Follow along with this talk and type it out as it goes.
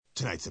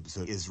Tonight's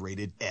episode is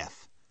rated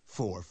F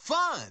for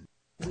fun.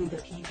 We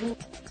the people.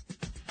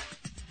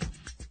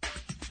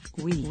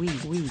 We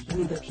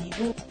the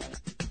people.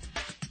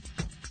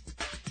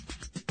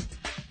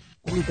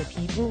 We the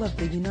people of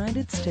the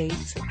United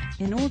States,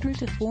 in order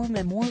to form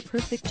a more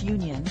perfect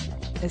union,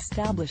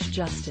 establish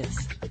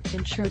justice,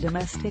 ensure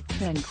domestic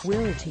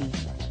tranquility,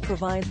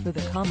 provide for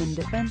the common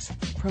defense,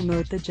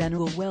 promote the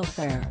general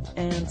welfare,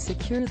 and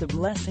secure the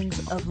blessings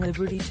of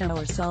liberty to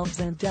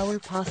ourselves and our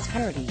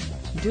posterity,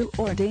 do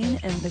ordain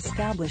and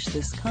establish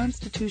this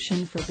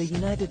Constitution for the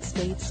United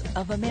States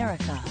of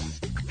America.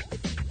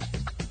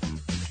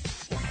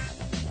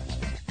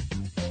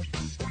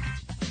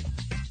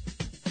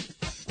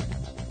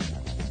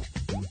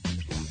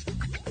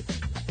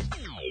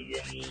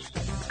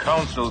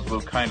 Counsels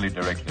will kindly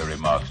direct their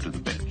remarks to the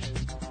bench.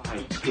 I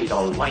paid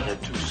all right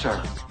at you,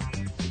 sir.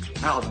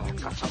 Now that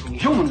I've got something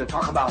human to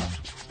talk about.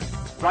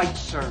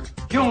 Rights, sir.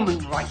 Human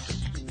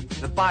rights.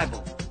 The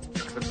Bible.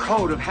 The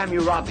Code of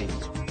Hammurabi.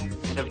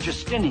 And of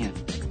Justinian.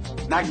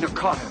 Magna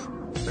Carta.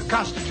 The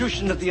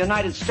Constitution of the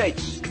United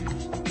States.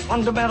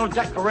 Fundamental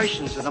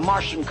declarations of the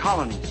Martian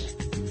colonies.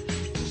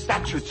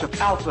 Statutes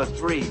of Alpha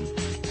 3.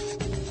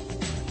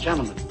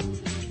 Gentlemen,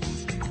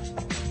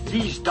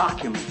 these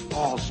documents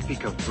all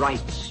speak of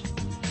rights.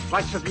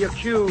 Rights of the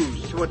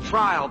accused to a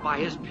trial by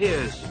his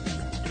peers,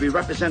 to be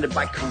represented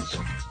by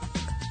counsel.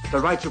 The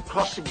rights of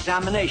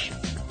cross-examination,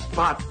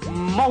 but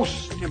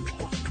most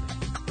important,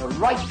 the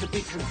right to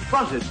be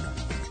confronted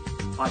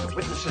by the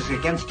witnesses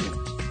against him.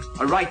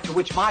 A right to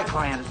which my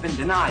client has been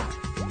denied.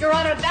 Your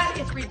Honor, that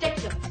is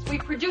ridiculous. We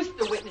produced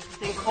the witnesses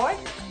in court.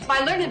 My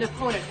learned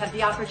opponent had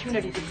the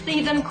opportunity to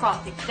see them,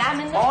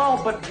 cross-examine them.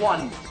 All but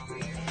one.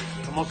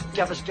 The most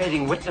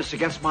devastating witness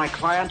against my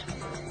client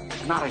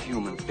is not a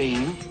human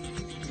being.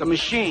 It's a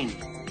machine.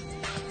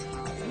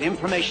 An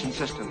information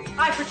system.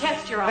 I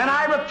protest, Your Honor. Then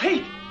I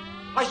repeat,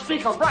 I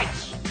speak of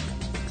rights.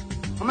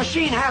 A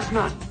machine has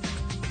none.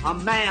 A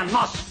man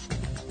must.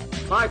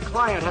 My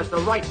client has the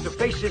right to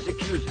face his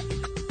accusers.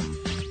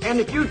 And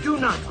if you do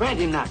not grant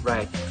him that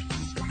right,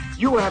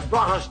 you have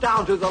brought us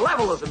down to the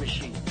level of the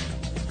machine.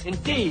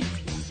 Indeed,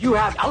 you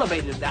have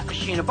elevated that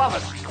machine above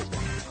us.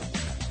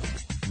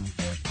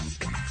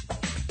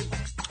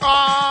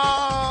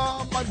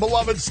 My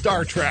beloved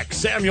Star Trek,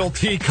 Samuel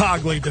T.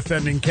 Cogley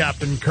defending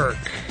Captain Kirk.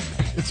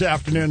 It's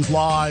Afternoons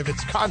Live.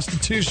 It's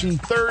Constitution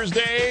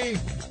Thursday.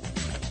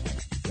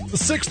 The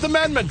Sixth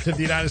Amendment to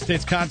the United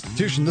States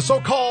Constitution, the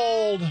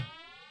so-called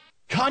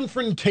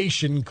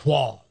Confrontation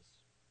Clause.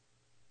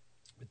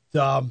 It's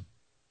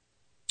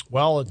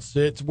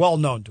well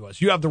known to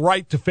us. You have the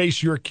right to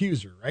face your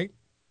accuser, right?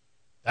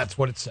 That's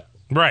what it says.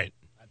 Right.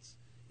 That's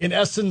in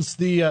essence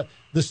the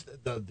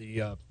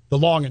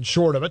long and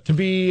short of it. To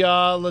be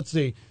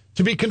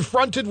to be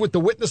confronted with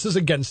the witnesses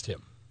against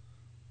him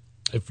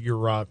if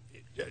you're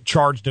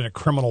charged in a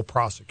criminal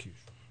prosecution.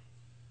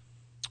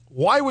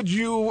 Why would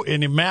you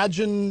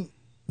imagine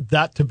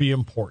that to be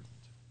important?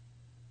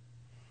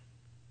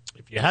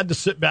 If you had to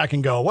sit back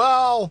and go,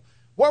 well,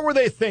 what were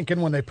they thinking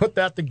when they put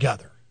that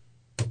together?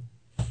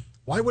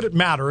 Why would it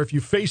matter if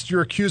you faced your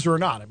accuser or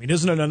not? I mean,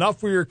 isn't it enough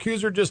for your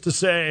accuser just to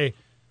say,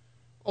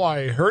 oh,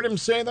 I heard him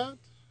say that?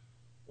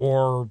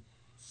 Or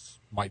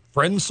my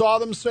friend saw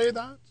them say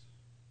that?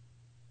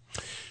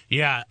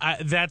 Yeah,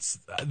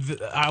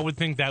 I would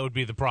think that would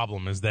be the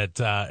problem is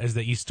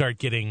that you start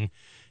getting,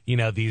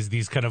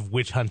 these kind of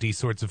witch hunty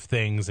sorts of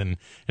things, and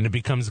it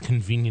becomes a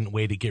convenient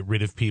way to get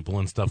rid of people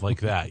and stuff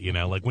like that.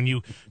 Like when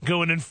you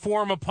go and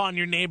inform upon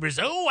your neighbors,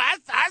 oh,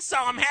 I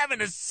saw him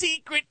having a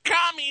secret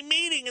commie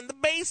meeting in the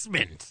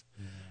basement.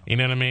 You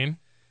know what I mean?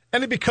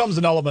 And it becomes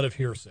an element of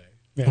hearsay.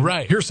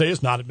 Right. Hearsay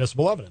is not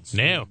admissible evidence.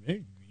 No.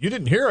 You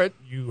didn't hear it.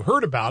 You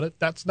heard about it.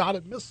 That's not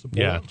admissible.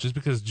 Yeah, just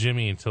because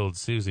Jimmy told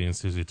Susie and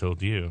Susie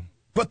told you.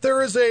 But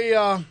there is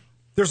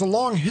there's a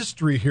long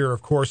history here,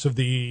 of course, of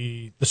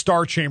the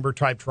Star Chamber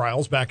type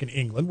trials back in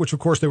England, which, of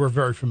course, they were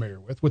very familiar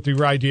with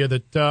the idea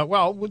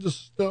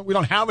that, we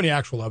don't have any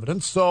actual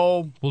evidence,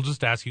 so we'll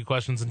just ask you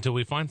questions until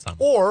we find some.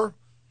 Or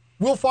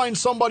we'll find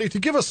somebody to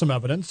give us some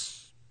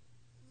evidence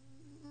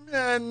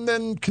and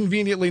then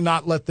conveniently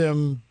not let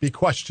them be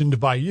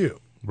questioned by you.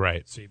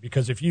 Right. See,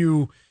 because if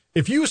you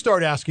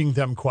start asking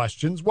them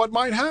questions, what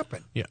might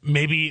happen? Yeah,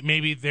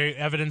 maybe the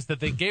evidence that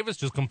they gave us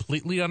just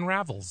completely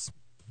unravels.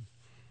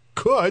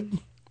 Could,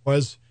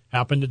 as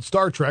happened in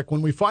Star Trek,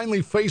 when we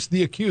finally faced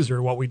the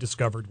accuser, what we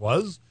discovered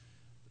was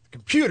the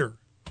computer,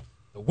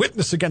 the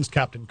witness against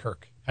Captain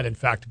Kirk, had in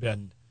fact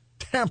been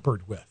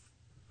tampered with.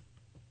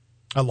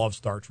 I love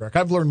Star Trek.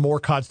 I've learned more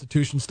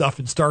Constitution stuff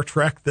in Star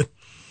Trek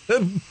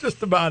than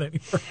just about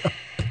anywhere.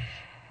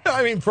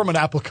 I mean, from an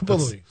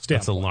applicability standpoint.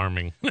 That's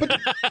alarming.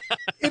 But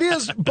it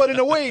is, but in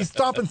a way,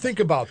 stop and think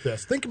about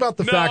this. Think about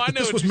the fact that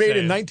this was made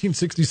in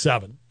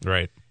 1967.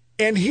 Right.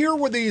 And here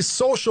were these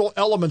social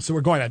elements that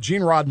were going on.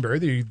 Gene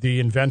Roddenberry, the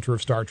inventor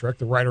of Star Trek,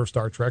 the writer of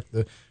Star Trek,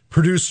 the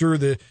producer,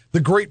 the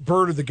great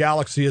bird of the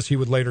galaxy, as he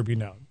would later be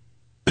known.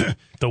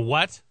 The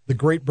what? The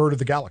great bird of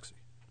the galaxy.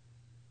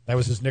 That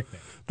was his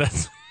nickname.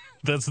 That's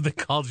what they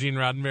call Gene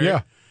Roddenberry?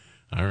 Yeah.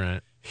 All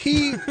right.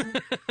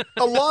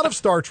 A lot of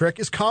Star Trek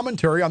is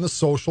commentary on the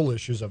social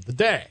issues of the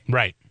day.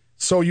 Right.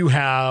 So you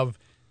have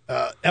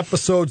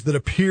episodes that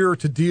appear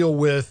to deal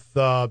with,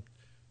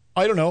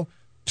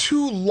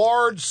 two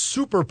large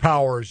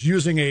superpowers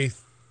using a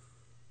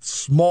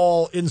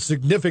small,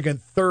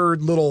 insignificant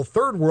third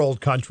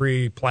world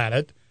country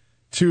planet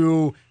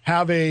to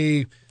have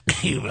a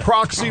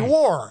proxy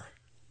war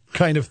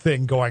kind of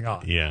thing going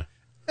on. Yeah.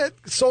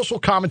 Social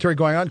commentary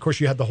going on. Of course,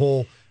 you had the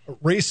whole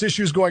race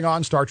issues going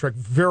on. Star Trek,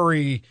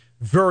 very,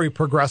 very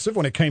progressive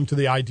when it came to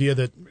the idea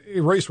that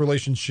race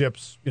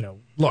relationships,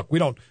 look, we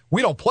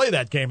don't play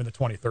that game in the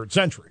 23rd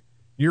century.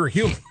 You're a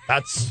human.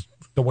 That's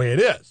the way it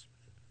is.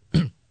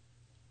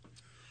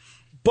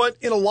 But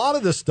in a lot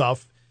of this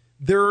stuff,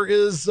 there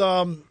is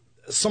some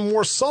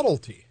more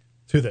subtlety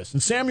to this.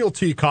 And Samuel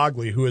T.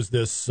 Cogley, who is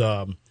this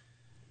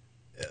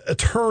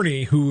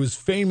attorney who's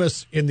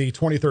famous in the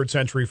 23rd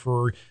century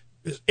for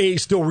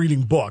still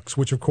reading books,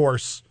 which of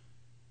course,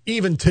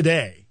 even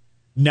today,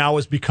 now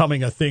is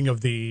becoming a thing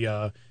of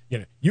the,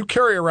 you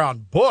carry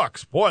around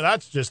books. Boy,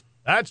 that's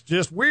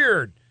just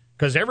weird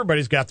because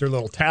everybody's got their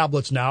little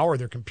tablets now or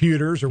their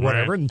computers or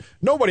whatever. Right. And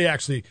nobody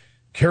actually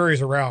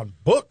carries around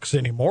books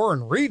anymore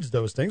and reads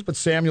those things. But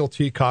Samuel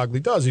T.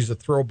 Cogley does. He's a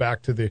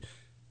throwback to the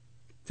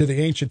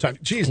ancient time.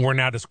 Jeez. We're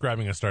now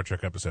describing a Star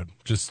Trek episode,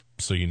 just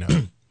so you know.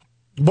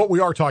 But we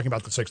are talking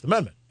about the Sixth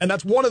Amendment. And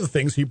that's one of the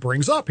things he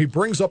brings up. He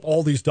brings up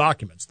all these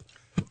documents,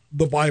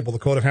 the Bible, the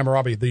Code of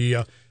Hammurabi,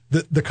 the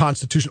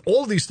Constitution,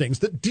 all of these things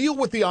that deal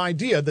with the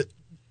idea that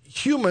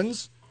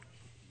humans,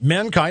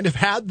 mankind, have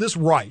had this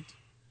right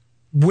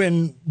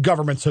when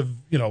governments have,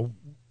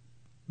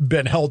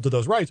 been held to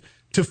those rights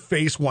to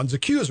face one's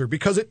accuser,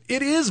 because it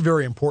is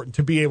very important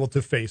to be able to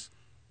face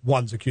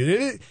one's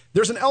accuser.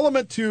 There's an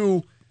element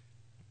to...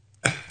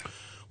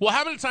 Well,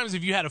 how many times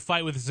have you had a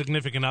fight with a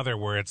significant other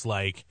where it's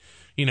like,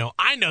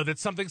 I know that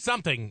something,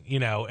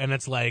 and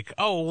it's like,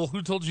 oh, well,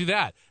 who told you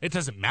that? It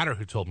doesn't matter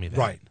who told me that.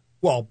 Right.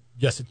 Well,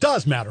 yes, it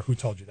does matter who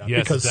told you that,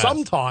 yes, because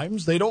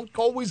sometimes they don't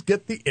always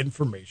get the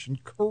information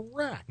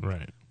correct.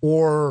 Right.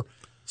 Or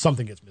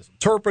something gets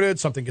misinterpreted,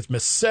 something gets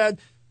missaid.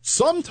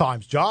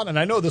 Sometimes, John, and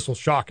I know this will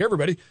shock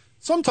everybody,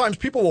 sometimes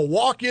people will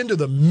walk into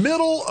the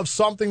middle of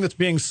something that's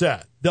being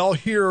said. They'll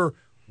hear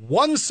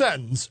one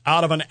sentence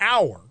out of an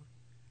hour,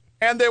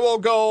 and they will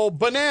go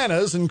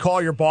bananas and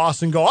call your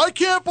boss and go, I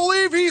can't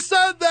believe he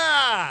said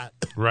that.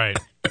 Right.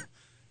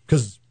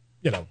 Because,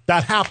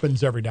 that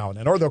happens every now and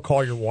then. Or they'll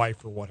call your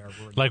wife or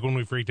whatever. Like when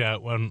we freaked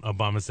out when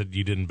Obama said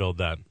you didn't build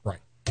that. Right.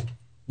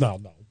 No,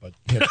 but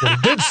that's what he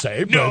did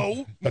say.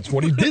 No. That's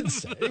what he did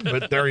say,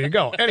 but there you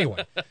go.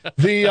 Anyway,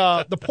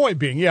 the point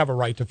being, you have a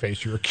right to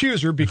face your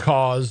accuser,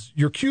 because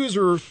your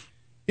accuser,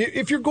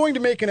 if you're going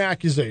to make an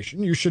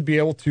accusation, you should be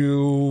able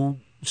to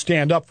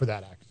stand up for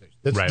that accusation.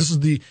 Right. This is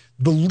the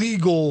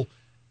legal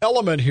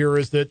element here,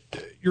 is that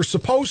you're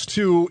supposed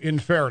to, in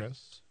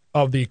fairness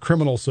of the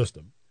criminal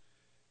system,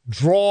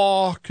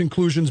 draw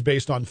conclusions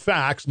based on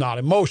facts, not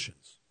emotions.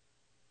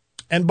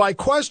 And by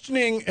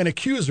questioning an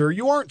accuser,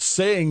 you aren't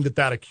saying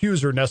that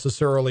accuser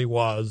necessarily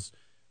was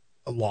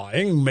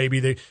lying.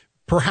 Maybe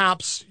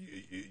perhaps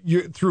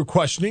through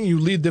questioning, you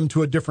lead them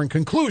to a different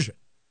conclusion.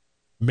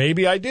 He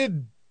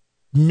did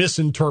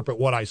misinterpret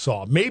what I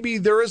saw. Maybe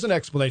there is an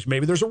explanation.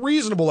 Maybe there's a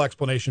reasonable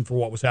explanation for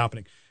what was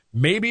happening.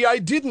 Maybe he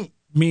didn't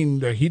mean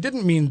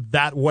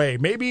that way.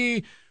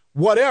 Maybe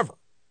whatever.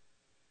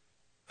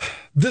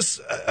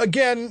 This,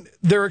 again,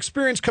 their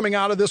experience coming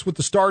out of this with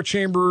the Star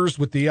Chambers,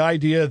 with the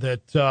idea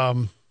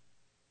that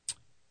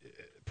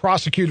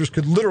prosecutors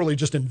could literally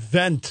just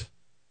invent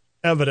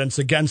evidence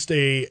against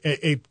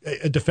a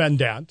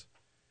defendant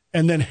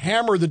and then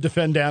hammer the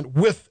defendant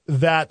with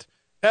that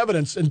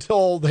evidence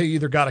until they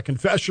either got a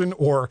confession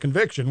or a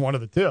conviction, one of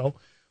the two,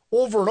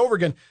 over and over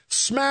again,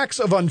 smacks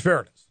of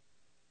unfairness.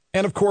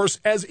 And, of course,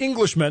 as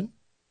Englishmen,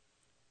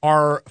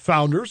 our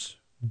founders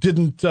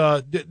didn't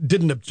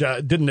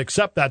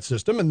accept that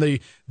system, and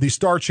the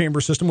Star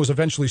Chamber system was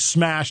eventually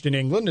smashed in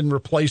England and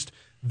replaced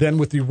then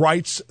with the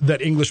rights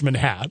that Englishmen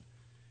had.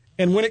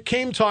 And when it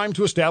came time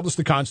to establish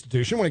the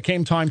Constitution, when it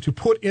came time to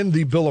put in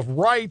the Bill of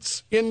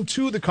Rights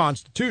into the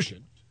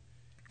Constitution,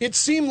 it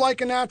seemed like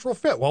a natural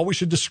fit. Well, we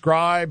should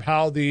describe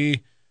how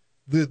the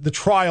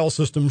trial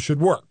system should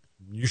work.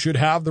 You should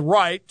have the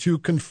right to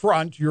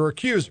confront your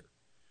accuser,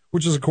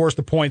 which is, of course,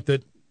 the point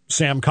that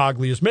Sam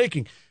Cogley is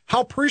making.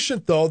 How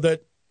prescient, though,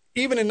 that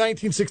even in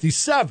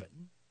 1967,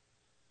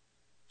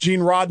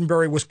 Gene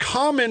Roddenberry was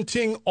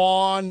commenting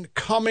on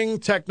coming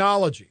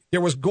technology.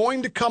 There was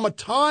going to come a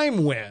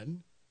time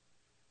when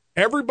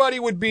everybody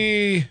would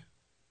be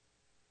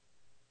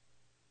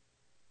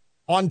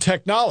on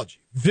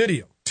technology,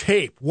 video,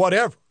 tape,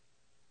 whatever.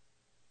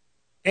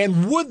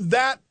 And would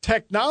that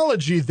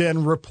technology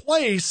then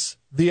replace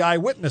the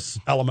eyewitness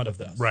element of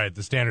this? Right,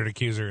 the standard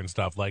accuser and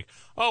stuff, like,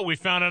 oh, we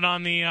found it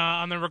on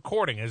the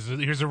recording.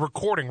 Here's a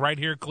recording right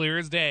here, clear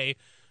as day,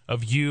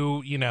 of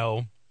you,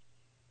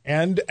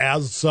 and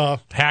as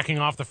hacking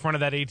off the front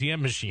of that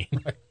ATM machine,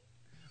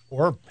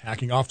 or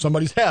hacking off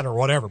somebody's head or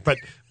whatever. But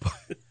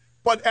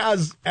But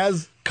as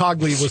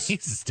Cogley was...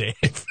 Jesus, Dave.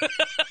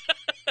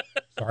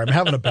 Sorry, I'm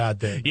having a bad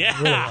day.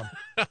 Yeah.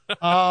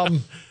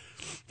 Really,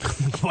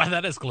 Why,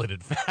 that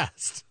escalated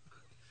fast.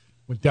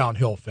 went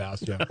downhill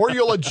fast, yeah. Or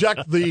you'll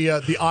eject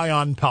the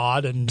ion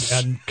pod, and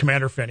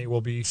Commander Finney will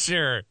be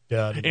Sure.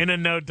 dead. In a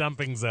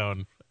no-dumping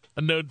zone.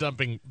 A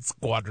no-dumping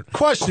squadron.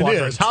 Question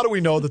quadrant. is, how do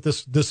we know that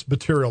this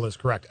material is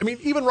correct? I mean,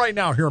 even right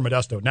now here in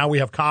Modesto, now we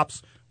have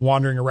cops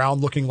wandering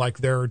around looking like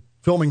they're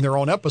filming their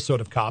own episode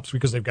of Cops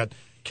because they've got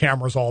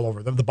cameras all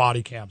over them, the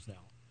body cams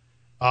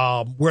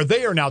now, where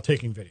they are now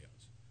taking videos.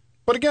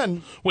 But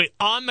again... Wait,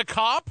 on the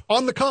cop?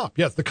 On the cop,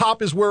 yes. The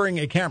cop is wearing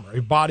a camera,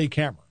 a body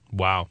camera.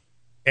 Wow.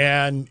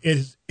 And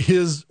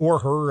his or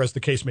her, as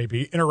the case may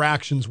be,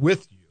 interactions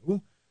with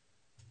you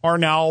are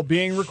now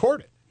being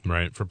recorded.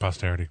 Right, for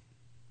posterity.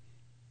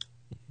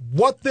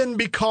 What then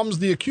becomes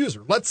the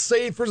accuser? Let's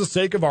say, for the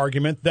sake of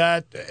argument,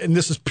 that, and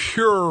this is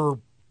pure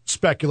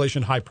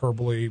speculation,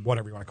 hyperbole,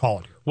 whatever you want to call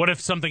it here. What if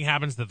something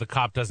happens that the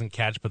cop doesn't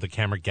catch, but the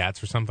camera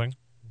gets or something?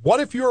 What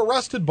if you're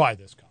arrested by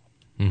this cop?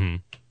 Mm-hmm.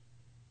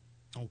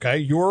 Okay,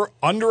 you're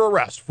under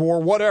arrest for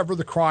whatever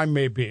the crime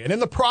may be. And in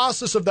the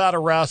process of that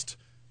arrest,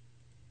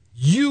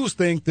 you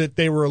think that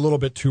they were a little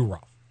bit too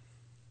rough.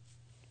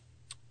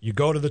 You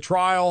go to the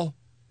trial,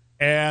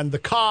 and the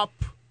cop,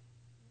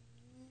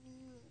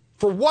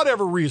 for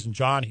whatever reason,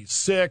 John, he's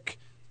sick,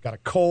 got a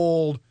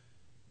cold,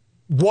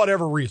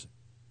 whatever reason,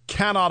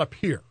 cannot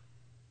appear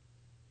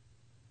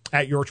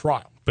at your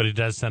trial. But he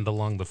does send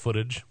along the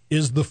footage.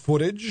 Is the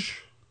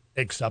footage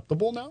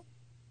acceptable now?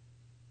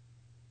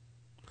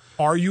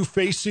 Are you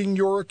facing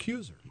your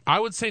accuser? I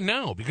would say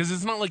no, because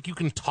it's not like you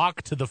can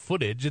talk to the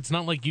footage. It's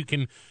not like you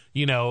can,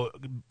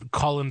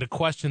 call into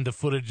question the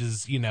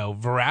footage's,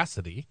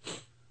 veracity.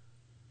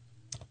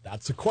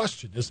 That's a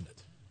question, isn't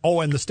it? Oh,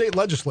 and the state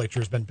legislature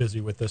has been busy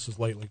with this as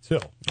lately, too.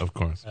 Of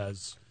course.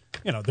 As,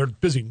 they're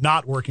busy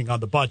not working on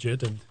the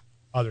budget and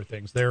other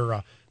things.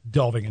 They're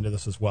delving into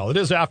this as well. It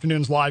is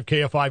Afternoons Live,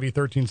 KFIV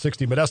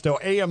 1360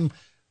 Modesto, AM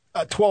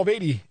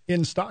 1280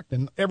 in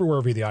Stockton,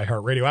 everywhere via the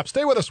iHeartRadio app.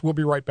 Stay with us. We'll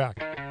be right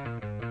back.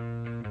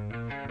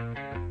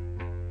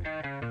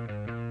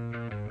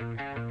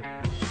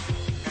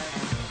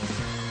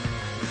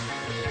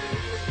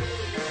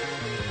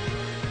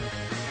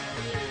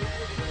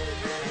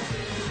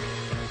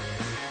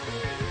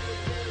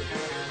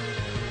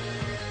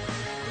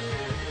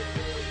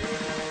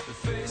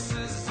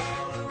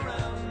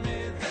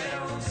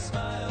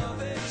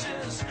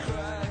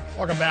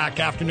 Welcome back.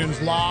 Afternoons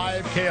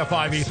Live,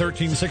 KFIV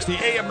 1360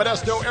 AM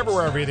Modesto,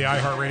 everywhere via the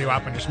iHeartRadio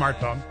app on your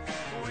smartphone.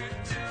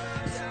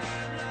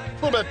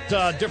 A little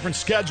bit different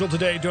schedule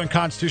today, doing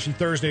Constitution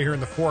Thursday here in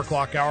the 4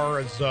 o'clock hour.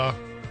 As if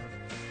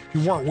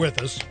you weren't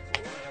with us,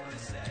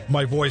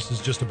 my voice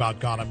is just about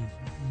gone. I'm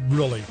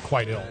really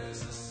quite ill.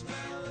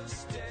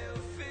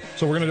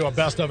 So we're going to do a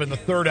best of in the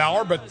third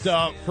hour, but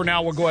for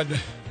now we'll go ahead.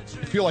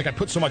 I feel like I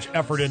put so much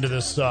effort into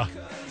this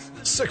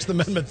Sixth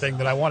Amendment thing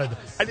that I wanted.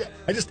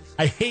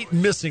 I hate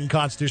missing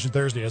Constitution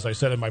Thursday, as I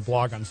said in my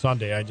blog on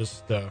Sunday.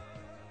 It's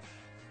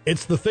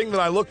the thing that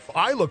I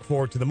look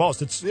forward to the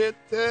most. It's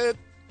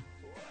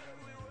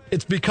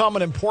become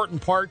an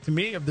important part to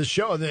me of this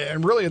show,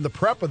 and really in the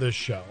prep of this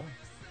show,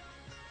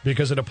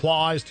 because it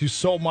applies to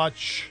so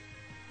much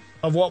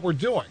of what we're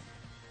doing.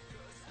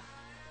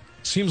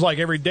 Seems like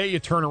every day you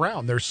turn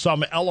around, there's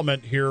some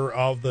element here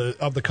of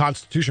the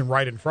Constitution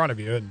right in front of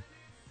you, and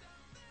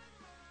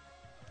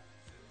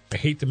I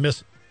hate to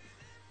miss it.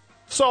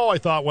 So I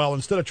thought, well,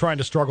 instead of trying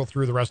to struggle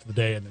through the rest of the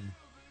day and then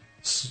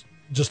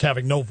just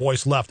having no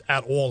voice left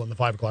at all in the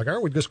 5 o'clock hour,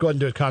 we'd just go ahead and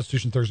do a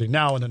Constitution Thursday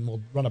now, and then we'll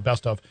run a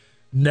best of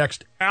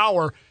next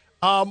hour.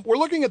 We're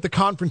looking at the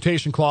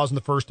Confrontation Clause in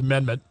the First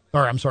Amendment,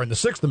 in the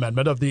Sixth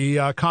Amendment of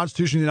the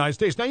Constitution of the United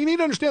States. Now, you need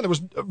to understand there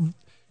was,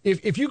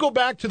 if you go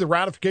back to the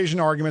ratification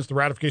arguments, the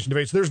ratification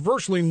debates, there's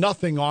virtually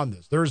nothing on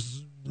this. There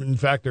is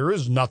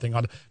nothing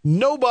on it.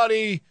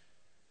 Nobody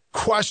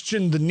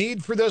questioned the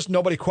need for this.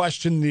 Nobody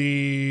questioned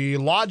the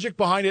logic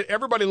behind it.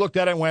 Everybody looked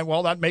at it and went,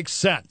 well, that makes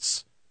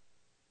sense.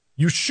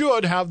 You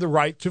should have the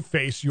right to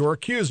face your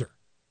accuser.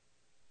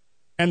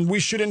 And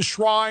we should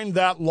enshrine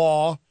that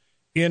law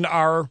in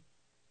our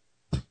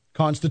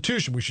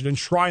Constitution. We should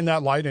enshrine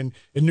that right and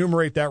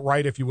enumerate that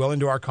right, if you will,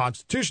 into our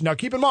Constitution. Now,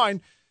 keep in mind,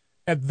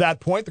 at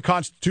that point, the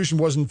Constitution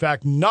was, in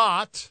fact,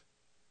 not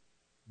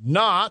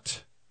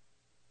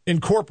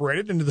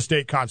incorporated into the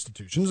state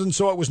constitutions, and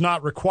so it was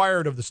not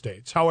required of the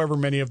states. However,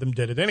 many of them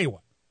did it anyway.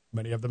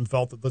 Many of them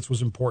felt that this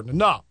was important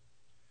enough.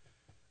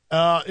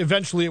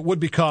 Eventually, it would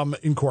become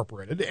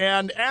incorporated,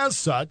 and as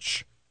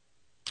such,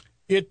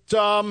 it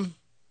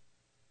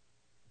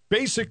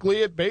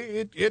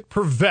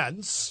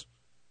prevents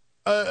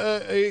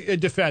a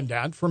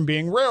defendant from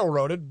being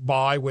railroaded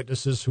by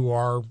witnesses who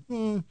are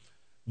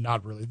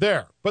not really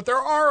there. But there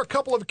are a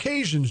couple of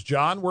occasions,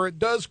 John, where it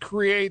does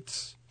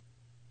create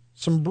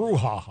some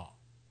brouhaha.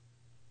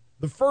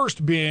 The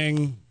first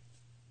being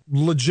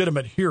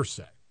legitimate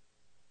hearsay.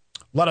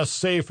 Let us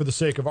say, for the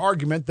sake of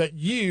argument, that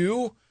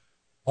you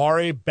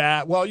are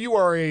you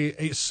are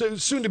a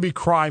soon-to-be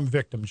crime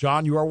victim,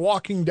 John. You are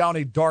walking down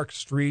a dark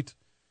street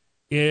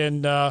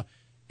in a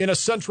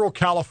central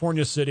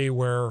California city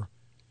where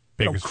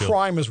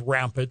crime is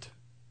rampant.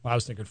 I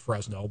was thinking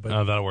Fresno,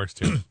 but that works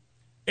too.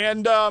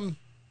 And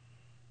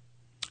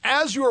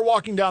as you are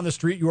walking down the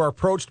street, you are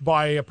approached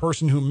by a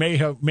person who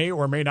may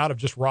or may not have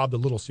just robbed a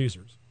Little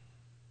Caesars,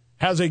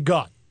 has a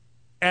gun,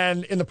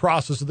 and in the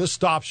process of this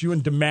stops you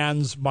and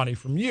demands money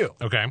from you.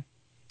 Okay.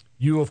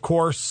 You, of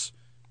course,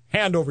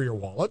 hand over your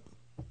wallet,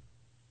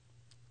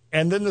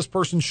 and then this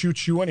person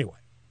shoots you anyway.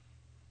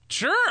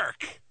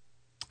 Jerk!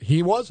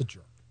 He was a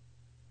jerk.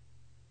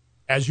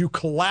 As you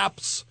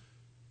collapse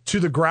to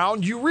the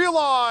ground, you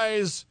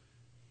realize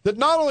that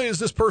not only is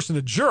this person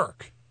a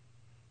jerk,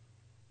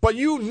 but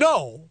you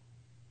know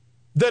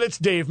that it's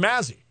Dave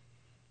Mazzy.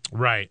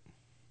 Right.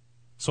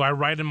 So I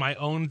write in my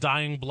own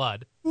dying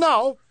blood.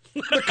 No.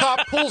 The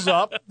cop pulls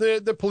up,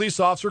 the police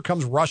officer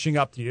comes rushing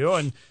up to you,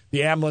 and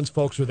the ambulance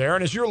folks are there.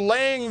 And as you're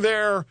laying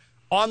there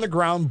on the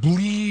ground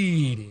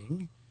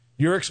bleeding,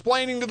 you're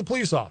explaining to the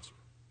police officer,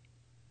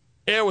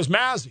 it was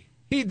Mazzy.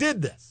 He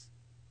did this.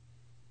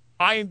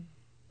 I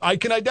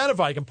can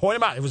identify, I can point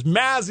him out. It was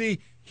Mazzy.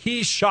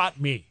 He shot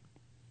me.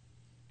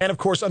 And, of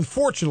course,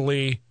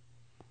 unfortunately,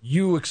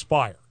 you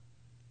expire.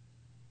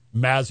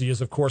 Mazzy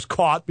is, of course,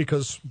 caught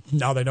because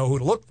now they know who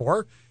to look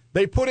for.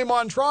 They put him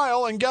on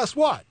trial, and guess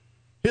what?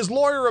 His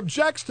lawyer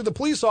objects to the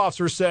police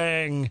officer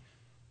saying,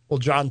 well,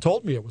 John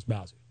told me it was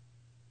Mazzy.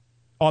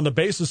 On the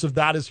basis of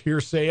that is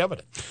hearsay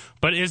evidence.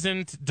 But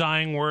isn't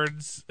dying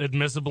words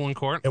admissible in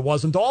court? It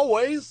wasn't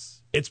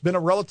always. It's been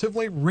a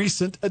relatively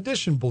recent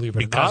addition, believe it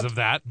or not. Because of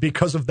that?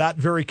 Because of that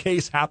very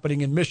case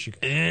happening in Michigan.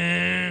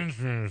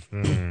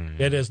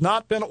 It has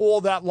not been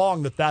all that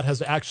long that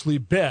has actually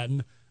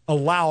been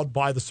allowed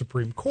by the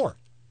Supreme Court.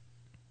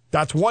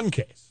 That's one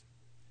case.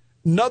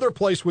 Another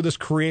place where this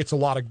creates a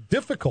lot of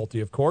difficulty,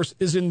 of course,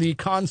 is in the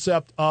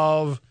concept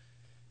of,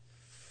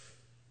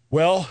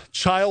 well,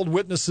 child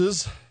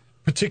witnesses,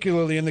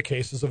 particularly in the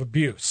cases of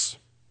abuse.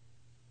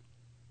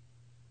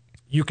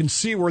 You can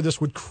see where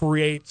this would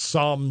create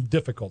some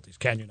difficulties,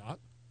 can you not?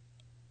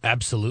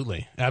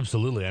 Absolutely.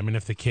 Absolutely. I mean,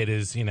 if the kid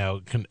is,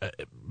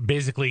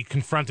 basically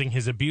confronting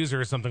his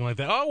abuser or something like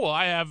that, oh, well,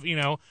 I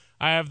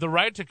have the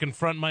right to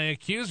confront my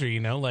accuser,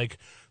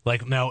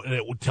 like now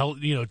tell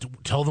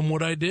them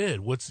what I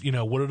did. What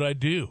did I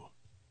do?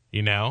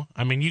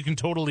 I mean, you can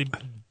totally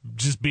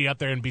just be up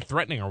there and be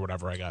threatening or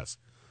whatever, I guess.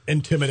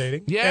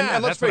 Intimidating. Yeah,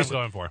 and let's that's what I'm face it,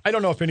 going for. I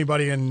don't know if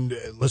anybody in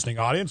the listening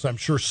audience, I'm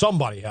sure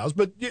somebody has,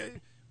 but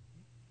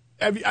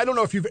I don't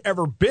know if you've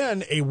ever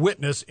been a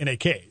witness in a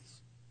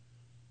case,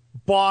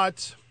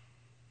 but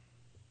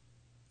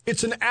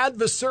it's an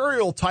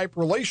adversarial type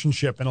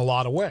relationship in a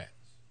lot of ways.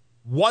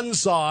 One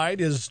side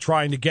is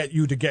trying to get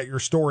you to get your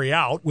story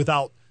out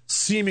without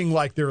seeming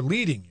like they're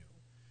leading you.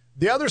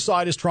 The other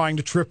side is trying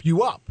to trip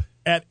you up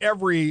at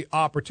every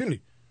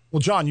opportunity. Well,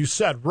 John, you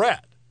said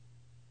red.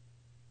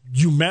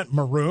 You meant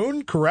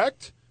maroon,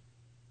 correct?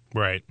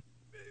 Right.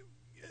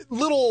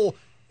 Little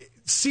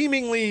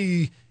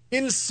seemingly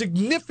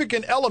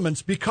insignificant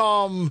elements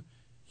become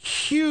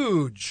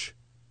huge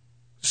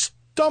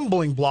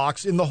stumbling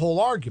blocks in the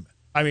whole argument.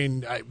 I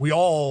mean, we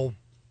all,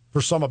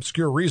 for some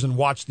obscure reason,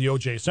 watched the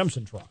O.J.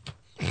 Simpson trial.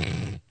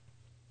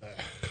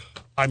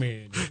 I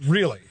mean,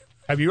 really,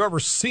 have you ever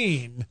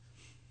seen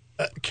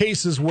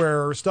cases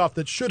where stuff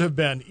that should have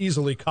been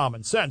easily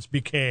common sense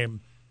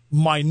became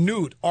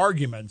minute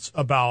arguments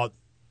about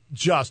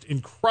just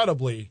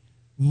incredibly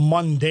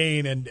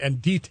mundane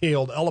and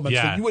detailed elements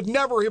that you would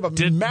never have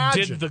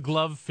imagined? Did the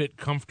glove fit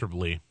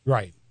comfortably?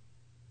 Right.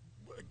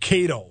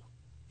 Cato.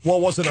 Well,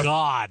 was it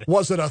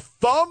was it a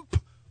thump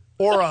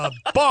or a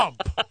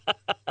bump?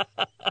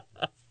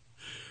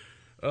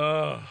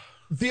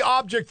 The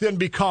object then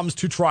becomes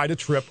to try to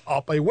trip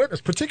up a witness,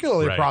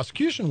 particularly a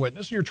prosecution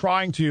witness. You're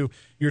trying to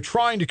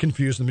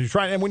confuse them.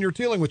 And when you're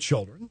dealing with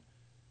children,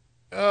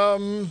 I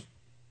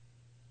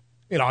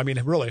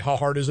mean, really, how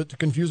hard is it to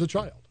confuse a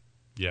child?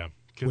 Yeah,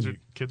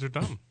 kids are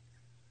dumb.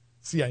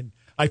 See,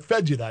 I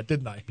fed you that,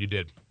 didn't I? You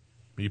did.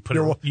 You put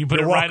it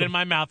right in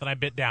my mouth, and I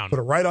bit down. Put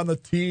it right on the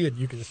tee, and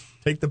you can just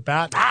take the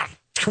bat,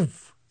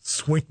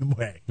 swing them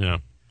away. Yeah.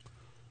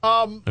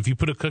 If you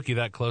put a cookie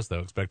that close, though,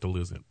 expect to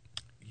lose it.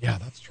 Yeah,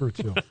 that's true,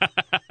 too.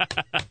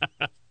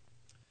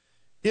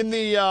 In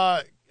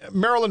the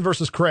Maryland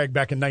versus Craig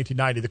back in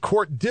 1990, the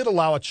court did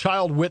allow a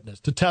child witness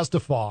to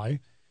testify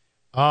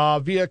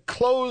via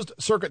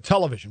closed-circuit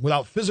television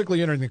without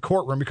physically entering the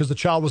courtroom because the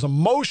child was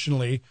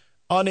emotionally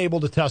unable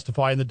to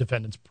testify in the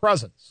defendant's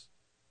presence.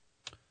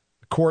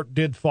 The court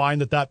did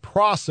find that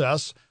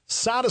process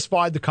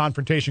satisfied the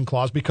confrontation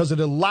clause because it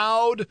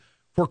allowed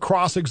for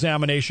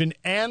cross-examination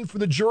and for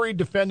the jury,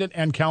 defendant,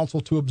 and counsel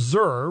to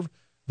observe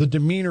the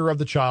demeanor of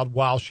the child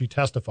while she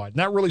testified. And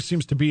that really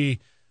seems to be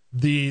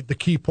the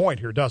key point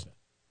here, doesn't it?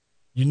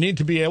 You need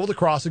to be able to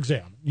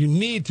cross-examine. You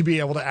need to be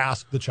able to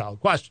ask the child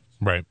questions.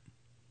 Right.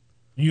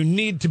 You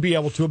need to be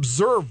able to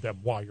observe them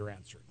while you're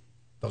answering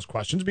those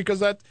questions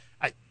because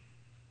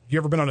you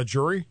ever been on a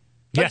jury?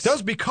 That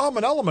does become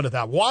an element of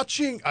that.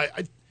 Watching,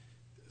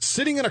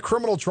 sitting in a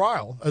criminal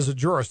trial as a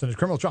jurist in a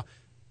criminal trial,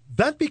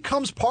 that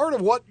becomes part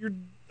of what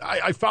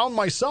I found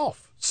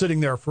myself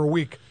sitting there for a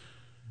week,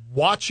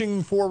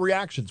 watching for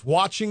reactions,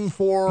 watching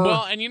for.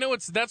 Well, and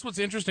that's what's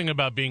interesting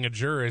about being a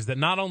juror is that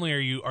not only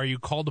are you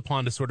called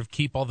upon to sort of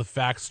keep all the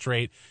facts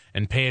straight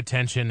and pay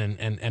attention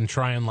and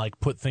try and like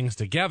put things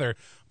together,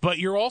 but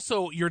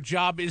your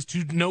job is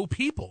to know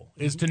people,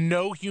 is to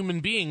know human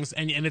beings,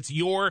 and it's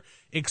your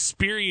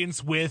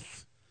experience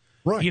with,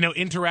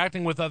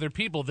 interacting with other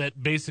people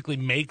that basically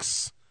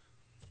makes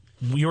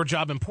your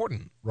job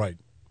important. Right.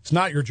 It's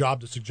not your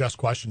job to suggest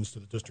questions to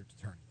the district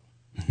attorney.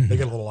 They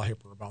get a little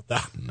hyper about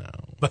that. No.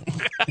 But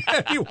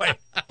anyway,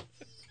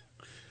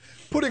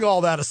 putting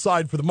all that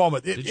aside for the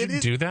moment. Did you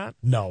do that?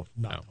 No,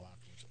 not until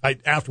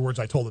afterwards. Afterwards,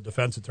 I told the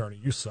defense attorney,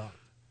 you suck.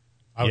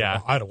 I'd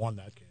have won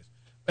that case.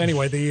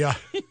 Anyway,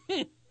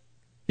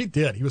 he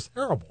did. He was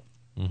terrible.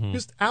 Mm-hmm. He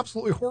was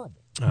absolutely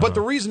horrible. But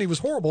the reason he was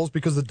horrible is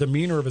because the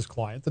demeanor of his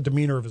client, the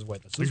demeanor of his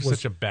witnesses. You're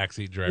such a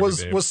backseat driver,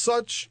 was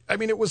such,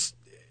 it was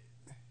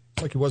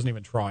like he wasn't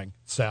even trying.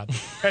 Sad.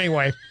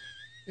 Anyway,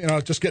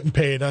 just getting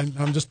paid.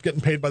 I'm just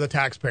getting paid by the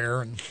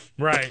taxpayer, and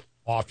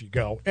off you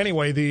go.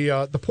 Anyway,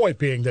 the point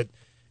being that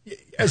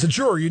as a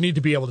juror, you need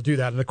to be able to do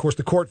that. And, of course,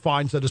 the court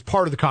finds that as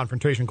part of the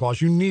confrontation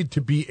clause, you need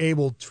to be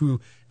able to,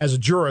 as a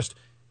jurist,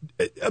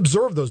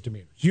 observe those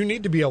demeanors. You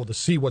need to be able to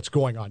see what's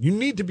going on. You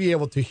need to be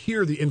able to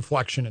hear the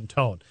inflection and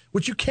tone,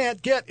 which you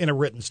can't get in a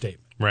written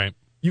statement. Right.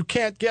 You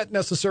can't get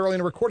necessarily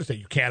in a recorded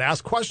statement. You can't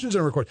ask questions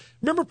in a recorded.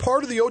 Remember,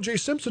 part of the O.J.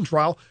 Simpson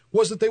trial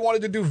was that they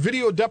wanted to do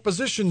video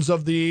depositions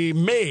of the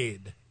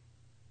maid.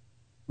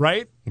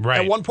 Right?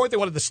 Right. At one point, they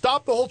wanted to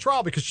stop the whole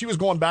trial because she was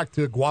going back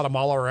to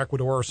Guatemala or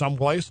Ecuador or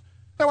someplace.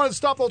 They wanted to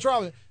stop the whole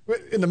trial.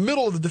 In the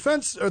middle of the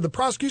defense, or the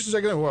prosecution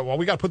said, well,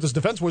 we got to put this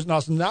defense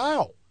witness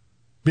now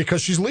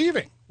because she's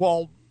leaving.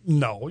 Well,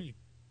 no.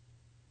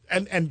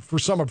 And for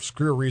some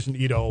obscure reason,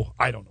 Ito,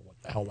 I don't know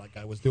what the hell that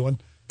guy was doing.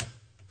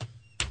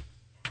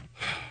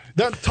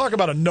 Talk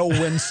about a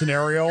no-win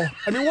scenario.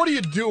 What do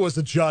you do as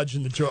a judge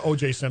in the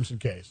O.J. Simpson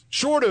case?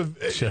 Short of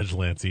Judge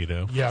Lance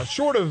Ito. Yeah,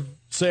 short of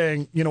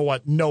saying, you know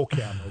what, no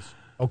cameras.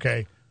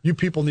 Okay, you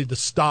people need to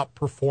stop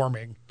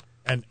performing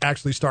and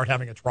actually start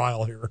having a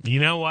trial here. You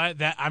know what?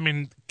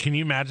 Can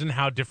you imagine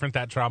how different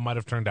that trial might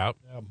have turned out?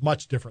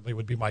 Much differently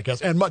would be my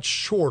guess, and much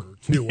shorter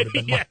too would have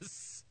been.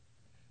 Yes.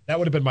 That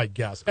would have been my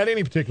guess. At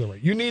any particular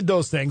rate, you need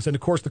those things, and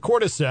of course, the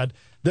court has said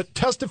that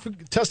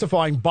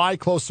testifying by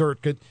closed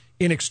circuit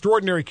in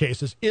extraordinary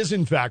cases is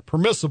in fact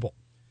permissible.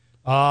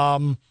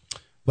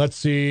 Let's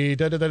see.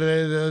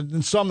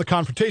 In some, the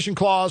confrontation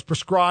clause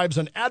prescribes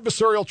an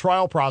adversarial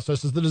trial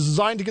process that is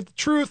designed to get the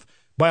truth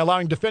by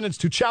allowing defendants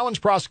to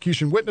challenge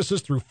prosecution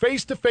witnesses through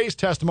face-to-face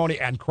testimony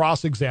and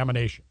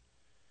cross-examination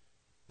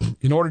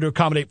in order to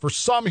accommodate for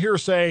some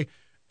hearsay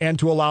and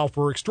to allow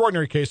for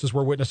extraordinary cases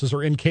where witnesses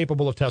are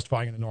incapable of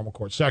testifying in a normal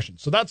court session.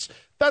 So that's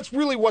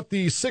really what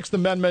the Sixth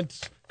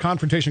Amendment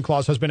confrontation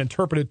clause has been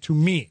interpreted to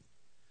mean.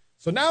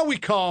 So now we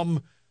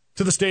come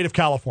to the state of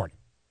California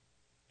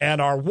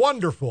and our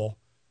wonderful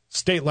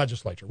state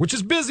legislature, which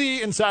is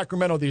busy in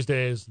Sacramento these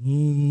days,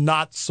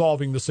 not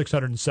solving the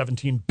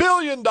 $617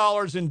 billion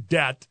in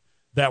debt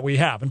that we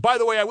have. And by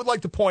the way, I would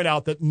like to point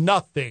out that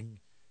nothing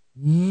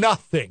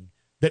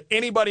that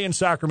anybody in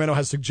Sacramento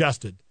has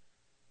suggested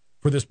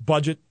for this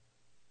budget,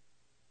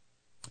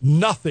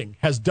 nothing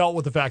has dealt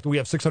with the fact that we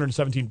have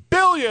 $617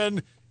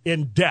 billion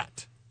in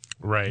debt.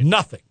 Right.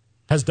 Nothing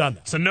has done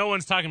that. So no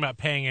one's talking about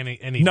paying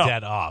any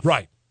debt off.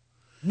 Right.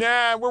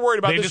 Nah, we're worried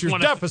about this year's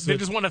deficit. They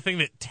just want a thing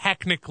that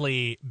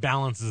technically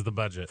balances the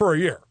budget. For a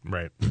year.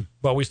 Right.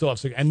 But we still have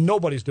six, and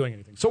nobody's doing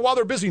anything. So while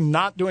they're busy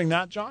not doing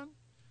that, John,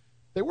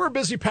 they were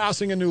busy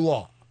passing a new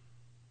law.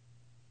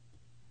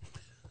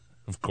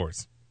 Of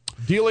course.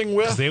 Dealing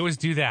with... They always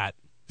do that.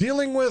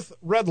 Dealing with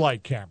red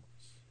light cameras.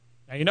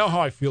 Now, you know how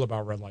I feel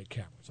about red light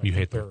cameras. You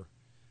hate them.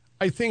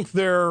 I think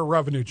they're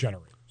revenue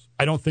generators.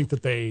 I don't think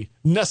that they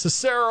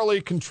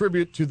necessarily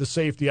contribute to the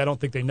safety. I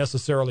don't think they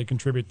necessarily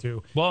contribute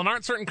to... Well, and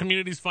aren't certain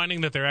communities finding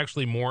that they're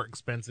actually more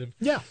expensive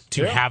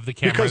to have the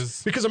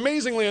cameras? Because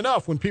amazingly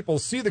enough, when people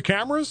see the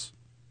cameras,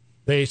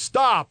 they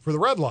stop for the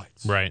red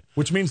lights. Right.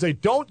 Which means they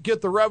don't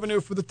get the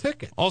revenue for the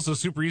ticket. Also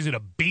super easy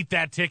to beat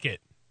that ticket.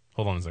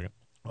 Hold on a second.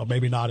 Well,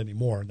 maybe not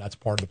anymore, and that's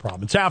part of the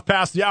problem. It's half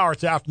past the hour.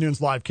 It's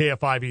Afternoons Live,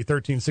 KFIV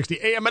 1360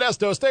 AM at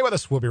Esto. Stay with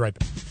us. We'll be right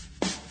back.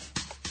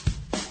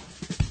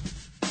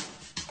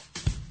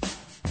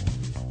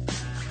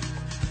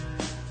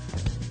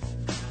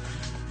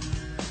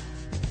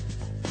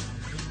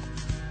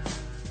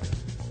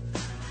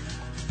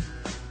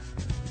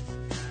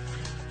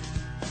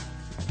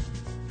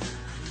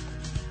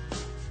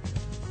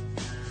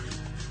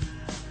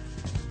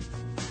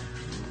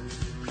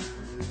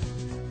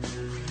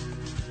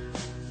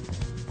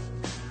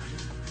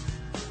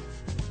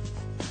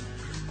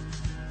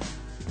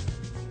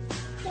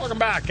 Welcome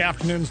back,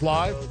 Afternoons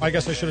Live. I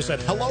guess I should have said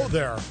hello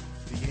there.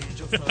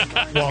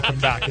 Welcome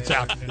back. It's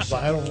Afternoons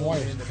Live. I don't know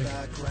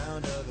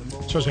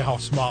why. Shows you how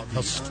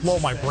slow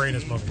my brain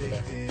is moving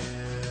today.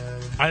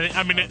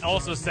 I mean,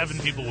 also 7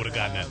 people would have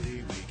gotten it.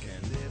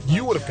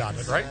 You would have gotten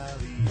it, right?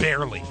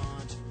 Barely.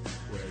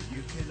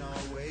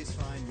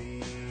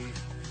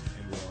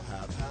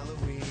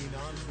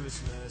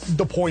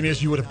 The point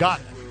is, you would have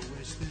gotten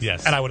it,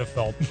 Yes. and I would have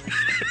felt.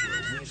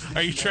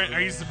 Are you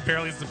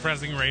barely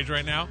suppressing rage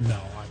right now? No.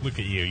 Look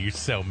at you. You're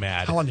so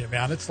mad. I'm telling you,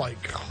 man, it's like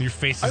Your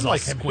face I is all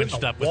like him hitting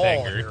squinched the up with wall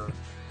anger. here.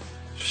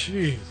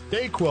 Jeez,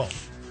 Dayquil.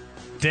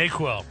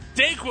 Dayquil.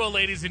 Dayquil,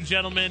 ladies and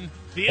gentlemen.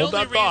 The Hold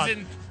only that thought.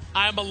 reason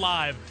I'm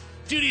alive.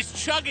 Dude, he's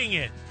chugging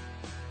it.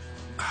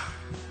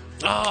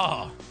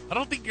 Oh, I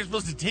don't think you're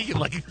supposed to take it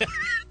like that.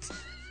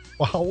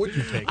 Well, how would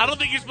you take it? I don't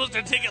think you're supposed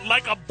to take it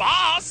like a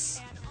boss.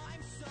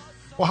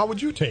 Well, how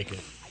would you take it?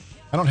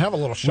 I don't have a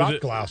little shot With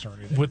it- glass or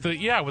anything. With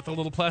the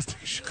little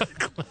plastic shot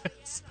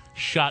glass.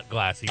 Shot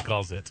glass, he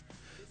calls it.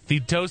 The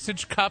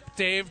dosage cup,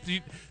 Dave? Do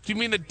you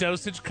mean the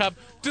dosage cup?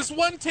 Does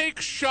one take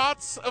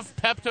shots of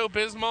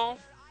Pepto-Bismol?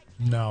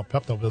 No,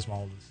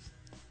 Pepto-Bismol is...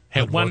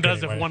 Hey, doesn't one work does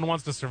anyway. if one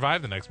wants to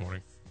survive the next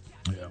morning.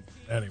 Yeah.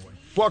 Anyway,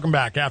 welcome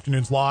back.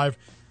 Afternoons Live,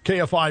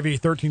 KFIV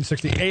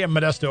 1360 AM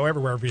Modesto,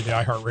 everywhere via the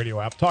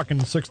iHeartRadio app.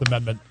 Talking Sixth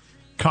Amendment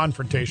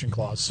Confrontation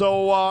Clause.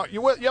 So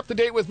you up to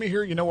date with me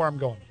here? You know where I'm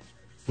going.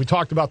 We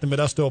talked about the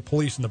Modesto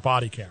police and the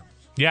body cameras.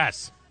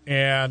 Yes.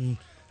 And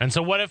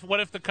So what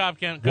if the cop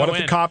can't go what if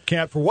in? the cop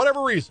can't, for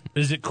whatever reason?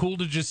 Is it cool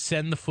to just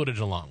send the footage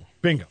along?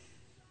 Bingo.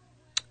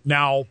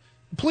 Now,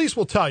 police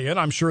will tell you, and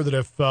I'm sure that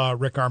if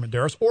Rick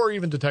Armendariz or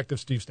even Detective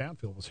Steve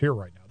Stanfield was here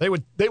right now,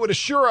 they would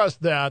assure us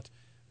that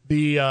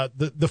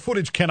the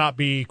footage cannot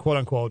be, quote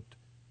unquote,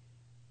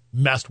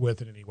 messed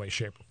with in any way,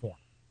 shape, or form.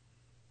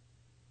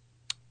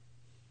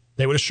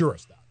 They would assure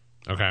us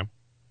that. Okay.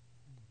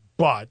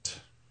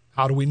 But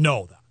how do we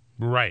know that?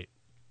 Right.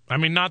 I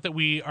mean, not that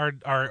we are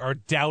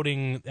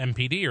doubting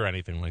MPD or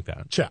anything like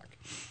that. Check.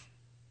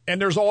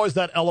 And there's always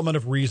that element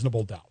of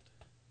reasonable doubt.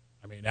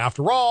 I mean,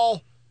 after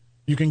all,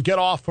 you can get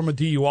off from a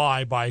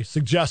DUI by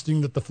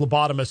suggesting that the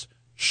phlebotomist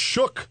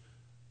shook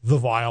the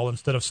vial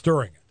instead of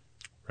stirring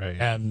it. Right.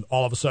 And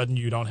all of a sudden,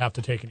 you don't have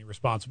to take any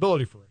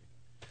responsibility for it.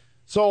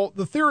 So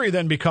the theory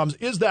then becomes,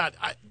 is that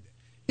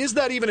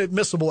even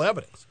admissible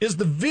evidence? Is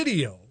the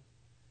video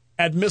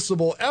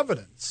admissible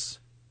evidence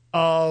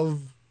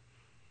of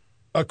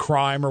a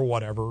crime or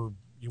whatever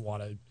you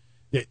want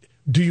to?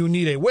 Do you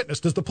need a witness?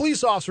 Does the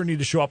police officer need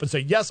to show up and say,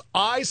 yes,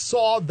 I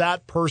saw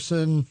that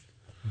person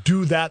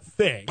do that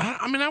thing?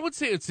 I mean, I would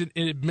say it's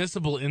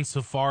admissible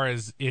insofar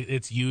as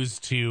it's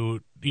used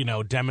to,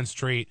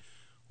 demonstrate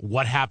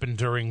what happened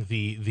during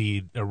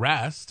the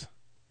arrest.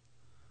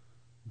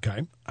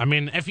 Okay. I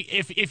mean,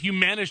 if you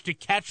managed to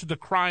catch the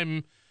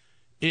crime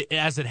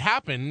as it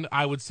happened,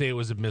 I would say it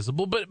was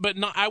admissible, but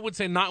not, I would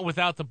say not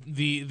without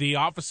the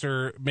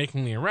officer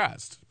making the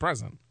arrest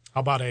present. How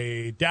about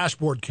a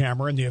dashboard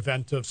camera in the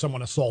event of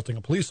someone assaulting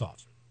a police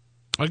officer?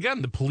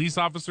 Again, the police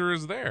officer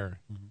is there.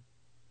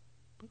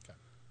 Mm-hmm. Okay.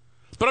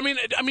 But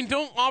I mean,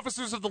 don't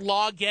officers of the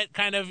law get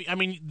kind of? I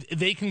mean,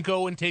 they can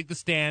go and take the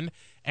stand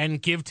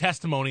and give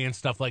testimony and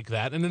stuff like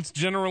that, and it's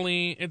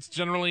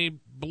generally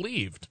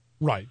believed.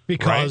 Right,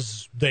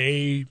 because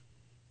they,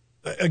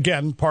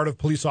 again, part of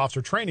police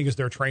officer training is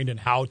they're trained in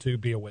how to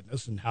be a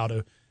witness and how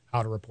to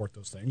report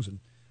those things and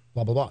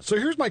blah, blah, blah. So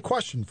here's my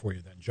question for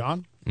you then,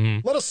 John.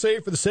 Let us say,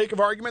 for the sake of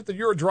argument, that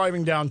you're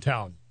driving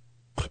downtown,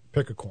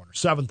 pick a corner,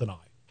 7th and I.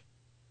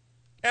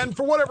 And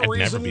for whatever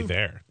reason, never be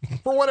there.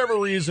 For whatever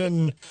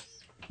reason,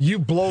 you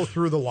blow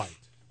through the light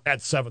at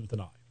 7th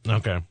and I.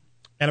 Okay.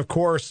 And, of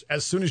course,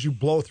 as soon as you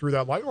blow through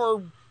that light,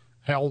 or,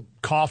 hell,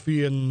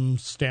 Coffee and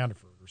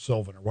Standiford or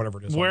Sylvan or whatever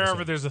it is.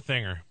 Wherever there's a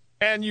thinger.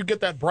 And you get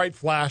that bright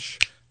flash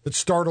that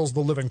startles the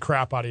living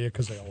crap out of you,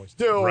 because they always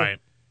do. Right.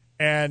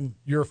 And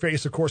your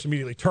face, of course,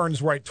 immediately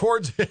turns right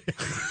towards it.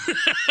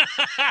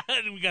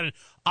 We got an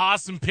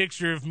awesome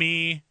picture of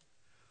me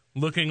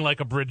looking like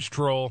a bridge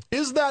troll.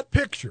 Is that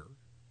picture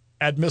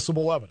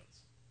admissible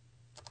evidence?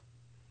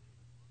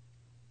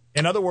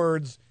 In other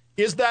words,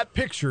 is that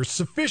picture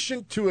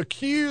sufficient to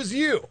accuse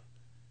you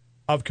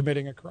of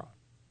committing a crime?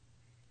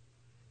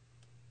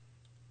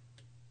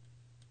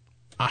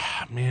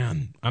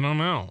 Man, I don't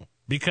know.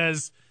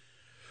 Because,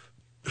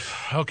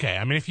 okay,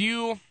 I mean,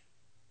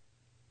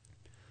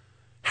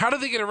 how do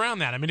they get around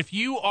that? I mean, if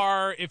you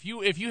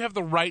have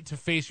the right to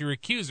face your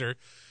accuser,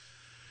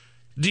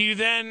 do you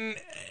then,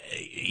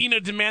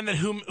 demand that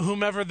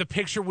whomever the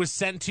picture was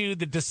sent to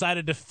that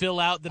decided to fill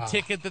out the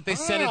ticket that they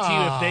sent it to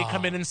you, if they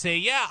come in and say,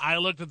 yeah, I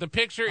looked at the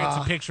picture, it's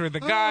a picture of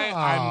the guy,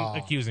 I'm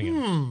accusing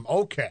him.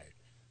 Okay.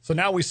 So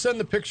now we send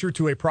the picture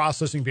to a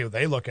processing people.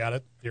 They look at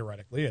it,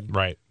 theoretically, and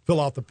fill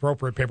out the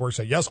appropriate paperwork.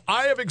 Say, yes,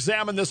 I have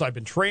examined this. I've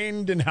been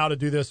trained in how to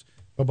do this,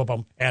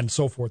 and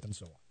so forth and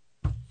so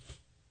on.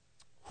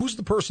 Who's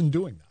the person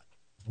doing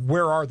that?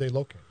 Where are they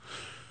located?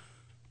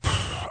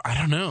 I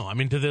don't know. I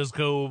mean, do those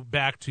go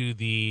back to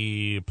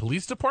the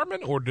police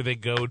department, or do they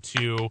go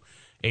to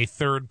a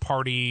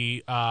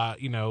third-party,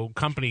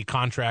 company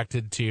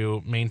contracted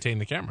to maintain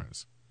the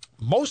cameras?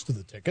 Most of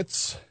the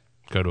tickets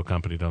go to a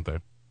company, don't they?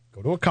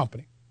 Go to a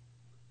company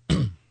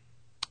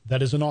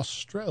that is in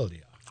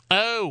Australia.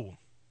 Oh.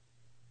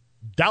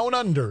 down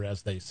under,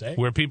 as they say.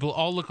 Where people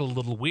all look a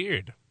little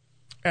weird.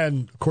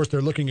 And, of course,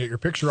 they're looking at your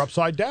picture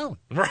upside down.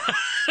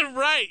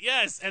 Right,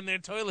 yes, and their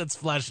toilets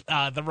flush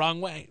the wrong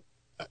way.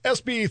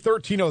 SB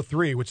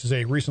 1303, which is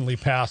a recently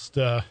passed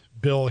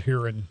bill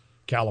here in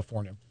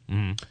California,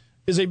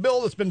 is a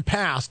bill that's been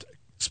passed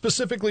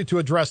specifically to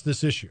address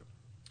this issue,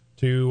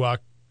 to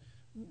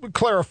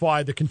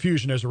clarify the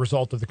confusion as a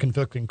result of the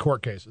conflicting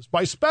court cases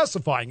by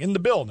specifying in the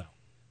bill now.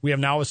 We have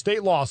now a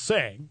state law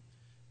saying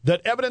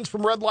that evidence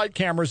from red light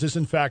cameras is,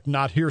 in fact,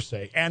 not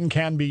hearsay and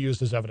can be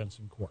used as evidence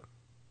in court.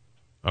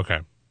 Okay.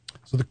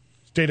 So the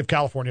state of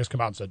California has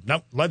come out and said,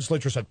 nope,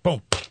 legislature said,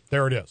 boom,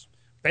 there it is.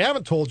 They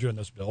haven't told you in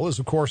this bill is,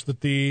 of course,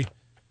 that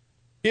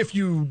if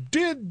you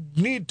did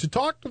need to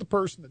talk to the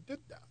person that did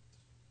that,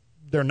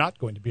 they're not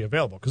going to be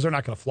available because they're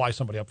not going to fly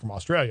somebody up from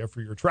Australia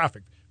for your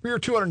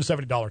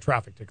 $270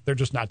 traffic ticket. They're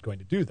just not going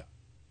to do that.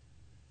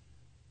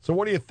 So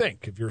what do you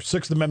think? Have your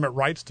Sixth Amendment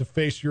rights to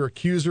face your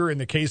accuser in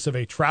the case of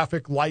a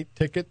traffic light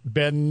ticket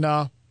been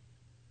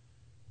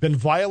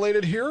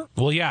violated here?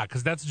 Well, yeah,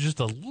 because that's just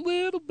a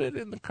little bit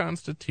in the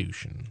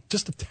Constitution.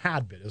 Just a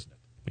tad bit, isn't it?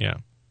 Yeah.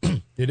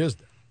 It is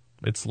there.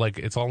 It's like,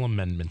 it's all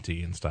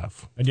amendment-y and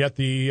stuff. And yet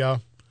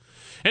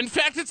in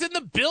fact, it's in the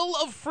Bill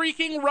of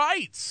Freaking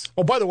Rights.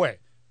 Oh, by the way,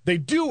 they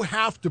do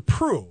have to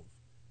prove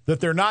that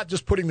they're not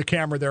just putting the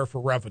camera there for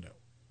revenue.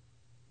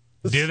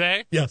 Do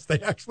they? Yes, they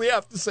actually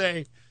have to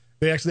say,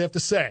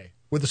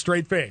 with a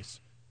straight face,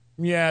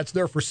 yeah, it's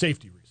there for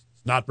safety reasons,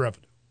 not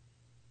revenue.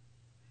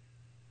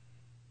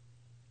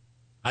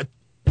 I'm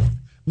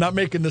not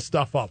making this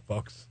stuff up,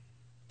 folks.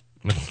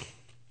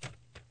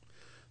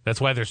 That's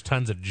why there's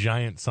tons of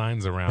giant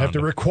signs around. They have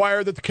to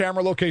require that the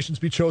camera locations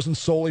be chosen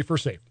solely for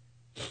safety.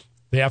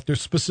 They have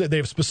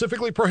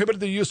specifically prohibited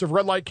the use of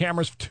red light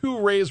cameras to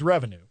raise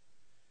revenue.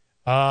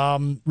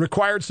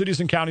 Required cities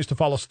and counties to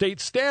follow state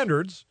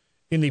standards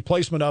in the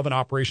placement of and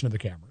operation of the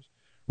cameras.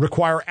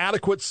 Require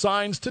adequate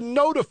signs to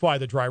notify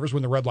the drivers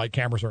when the red light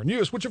cameras are in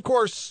use, which, of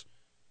course,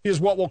 is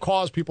what will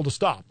cause people to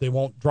stop. They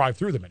won't drive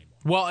through them anymore.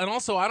 Well, and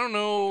also, I don't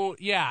know.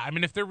 Yeah, I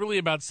mean, if they're really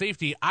about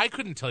safety, I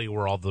couldn't tell you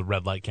where all the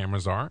red light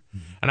cameras are.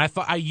 And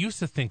I used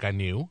to think I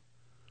knew.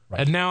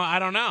 Right. And now I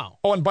don't know.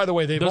 Oh, and by the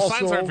way, those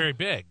signs aren't very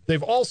big.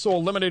 They've also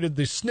eliminated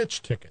the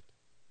snitch ticket.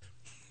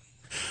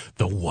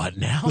 The what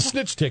now? The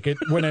snitch ticket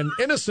when an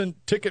innocent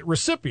ticket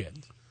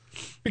recipient,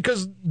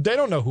 because they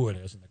don't know who it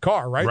is in the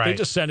car, right? They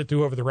just send it to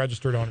whoever the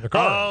registered owner of the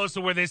car. Oh,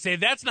 so where they say,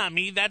 that's not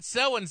me, that's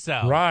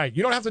so-and-so. Right.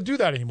 You don't have to do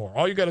that anymore.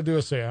 All you got to do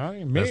is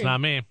say, me. That's not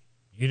me.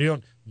 You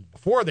don't.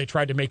 Before, they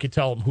tried to make you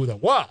tell them who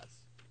that was.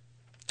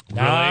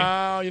 Really?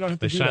 No, you don't have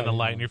to do that. They shine the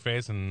light in your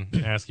face and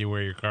ask you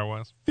where your car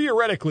was?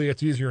 Theoretically,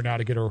 it's easier now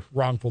to get a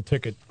wrongful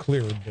ticket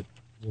cleared, but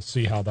we'll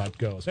see how that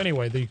goes.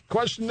 Anyway, the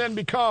question then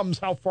becomes,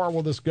 how far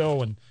will this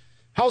go, and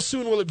how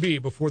soon will it be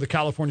before the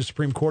California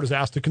Supreme Court is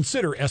asked to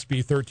consider SB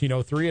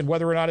 1303 and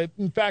whether or not it,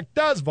 in fact,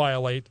 does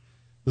violate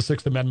the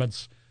Sixth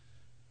Amendment's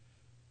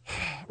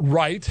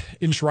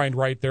enshrined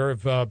right there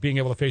of being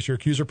able to face your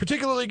accuser,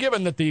 particularly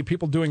given that the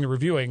people doing the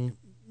reviewing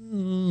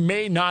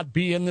may not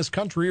be in this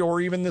country or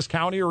even this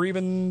county or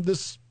even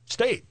this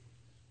state.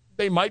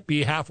 They might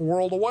be half a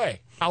world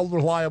away. How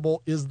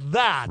reliable is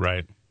that?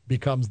 Right.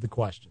 Becomes the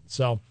question.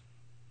 So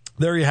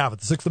there you have it.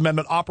 The Sixth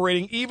Amendment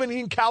operating even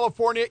in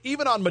California,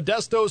 even on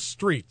Modesto's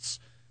streets.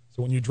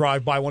 So when you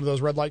drive by one of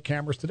those red light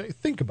cameras today,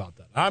 think about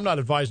that. I'm not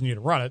advising you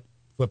to run it,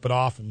 flip it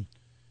off, and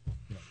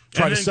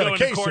try to set a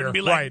case here. And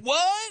be like,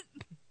 what?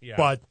 Yeah.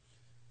 But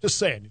just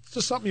saying, it's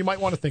just something you might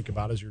want to think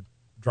about as you're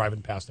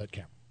driving past that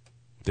camera.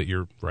 That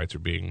your rights are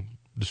being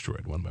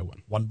destroyed one by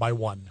one. One by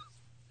one.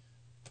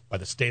 By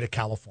the state of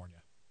California.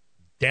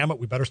 Damn it,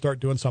 we better start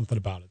doing something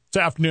about it. It's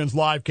Afternoons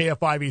Live,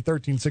 KFIV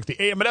 1360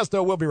 AM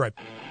Modesto. We'll be right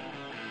back.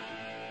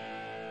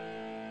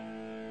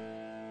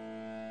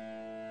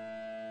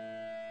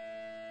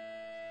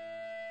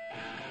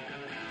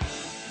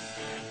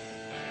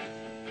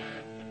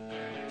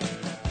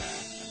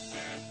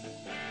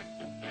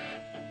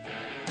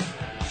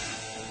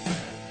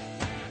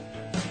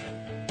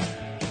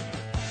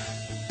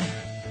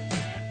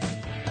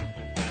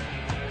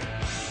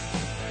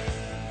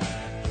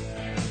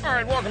 All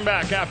right, welcome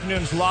back.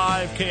 Afternoons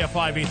Live,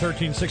 KFIV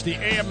 1360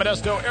 AM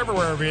Modesto,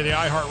 everywhere via the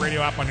iHeartRadio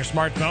app on your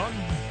smartphone.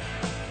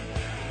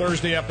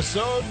 Thursday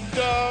episode.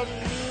 I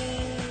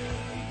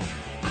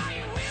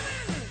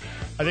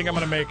think I'm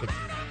going to make it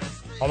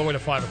all the way to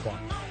 5 o'clock.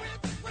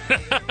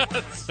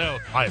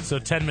 So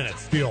 10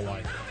 minutes. Feel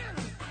like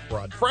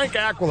it. Frank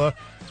Aquila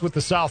is with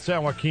the South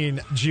San Joaquin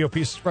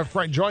GOP.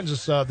 Frank joins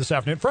us this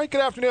afternoon. Frank,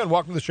 good afternoon.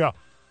 Welcome to the show.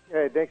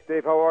 Hey, thanks,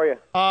 Dave. How are you?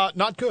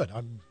 Not good.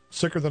 I'm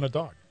sicker than a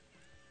dog.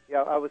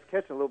 Yeah, I was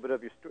catching a little bit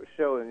of your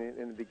show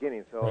in the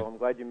beginning, so right. I'm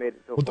glad you made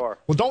it so far.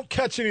 Well, don't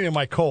catch any of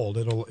my cold.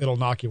 It'll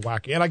knock you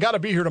wacky. And I got to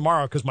be here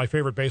tomorrow because my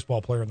favorite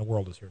baseball player in the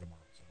world is here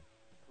tomorrow. So.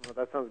 Well,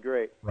 that sounds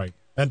great. Right.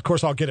 And, of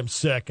course, I'll get him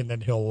sick, and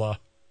then he'll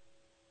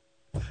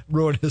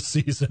ruin his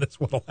season is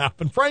what will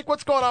happen. Frank,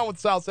 what's going on with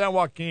South San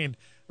Joaquin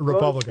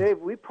Republican? Well,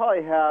 Dave, we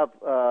probably have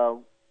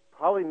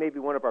probably maybe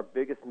one of our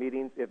biggest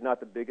meetings, if not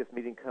the biggest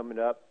meeting coming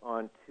up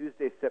on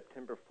Tuesday,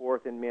 September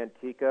 4th in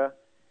Manteca,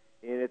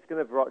 and it's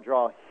going to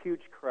draw a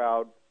huge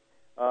crowd.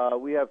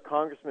 We have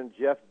Congressman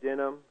Jeff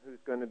Denham, who's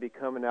going to be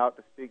coming out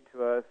to speak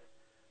to us.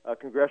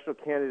 Congressional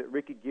candidate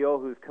Ricky Gill,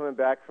 who's coming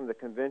back from the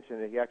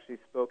convention. He actually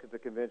spoke at the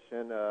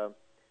convention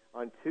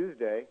on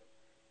Tuesday.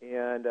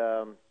 And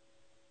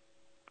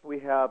we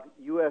have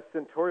U.S.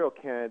 senatorial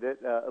candidate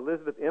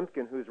Elizabeth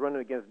Impkin, who's running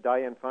against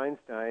Dianne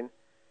Feinstein.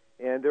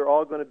 And they're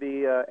all going to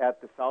be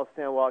at the South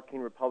San Joaquin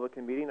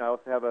Republican meeting. I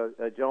also have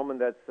a gentleman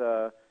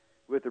that's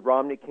with the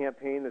Romney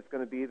campaign that's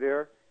going to be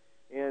there.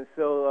 And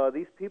so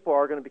these people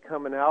are going to be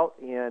coming out.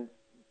 And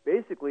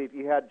basically, if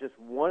you had just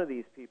one of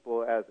these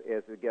people as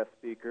a guest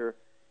speaker,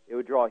 it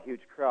would draw a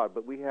huge crowd.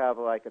 But we have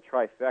like a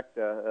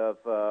trifecta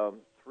of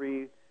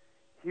three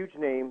huge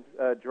names,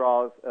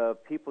 draws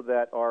of people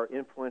that are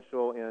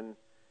influential in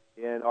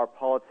our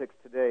politics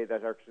today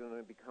that are actually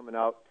going to be coming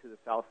out to the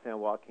South San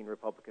Joaquin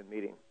Republican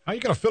meeting. How are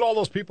you going to fit all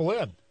those people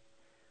in?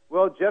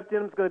 Well, Jeff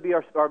Denham's going to be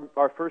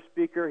our first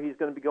speaker. He's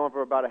going to be going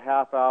for about a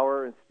half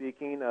hour and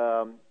speaking.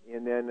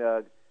 And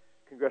then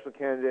congressional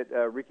candidate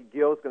Ricky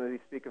Gill is going to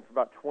be speaking for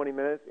about 20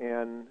 minutes.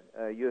 And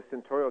U.S.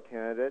 senatorial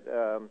candidate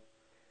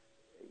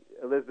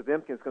Elizabeth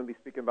Impkin is going to be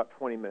speaking about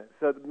 20 minutes.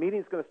 So the meeting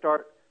is going to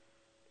start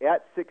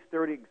at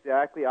 6:30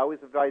 exactly. I always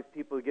advise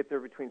people to get there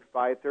between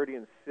 5:30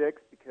 and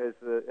 6 because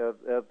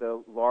of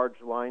the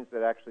large lines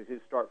that actually do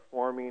start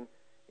forming,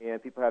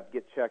 and people have to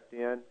get checked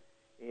in.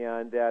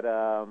 And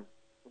that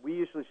we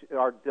usually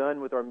are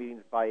done with our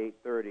meetings by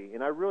 8:30.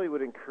 And I really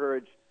would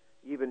encourage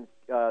even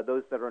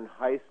those that are in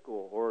high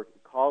school or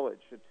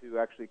college to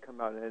actually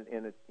come out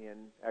and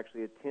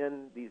actually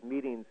attend these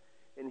meetings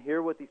and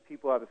hear what these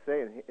people have to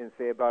say and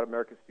say about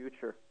America's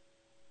future.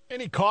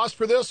 Any cost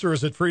for this, or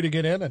is it free to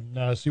get in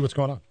and see what's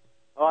going on?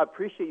 Oh, I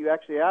appreciate you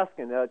actually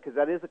asking, because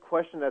that is a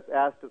question that's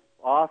asked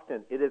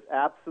often. It is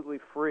absolutely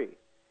free.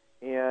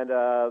 And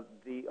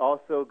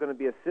also going to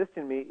be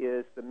assisting me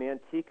is the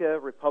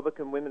Manteca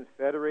Republican Women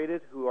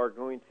Federated, who are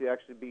going to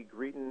actually be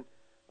greeting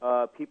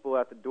people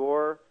at the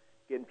door,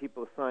 getting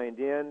people signed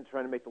in,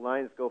 trying to make the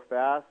lines go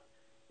fast.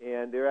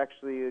 And they're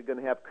actually going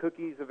to have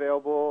cookies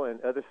available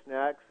and other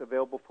snacks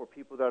available for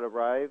people that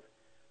arrive.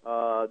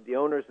 The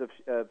owners of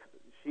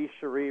She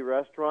Cherie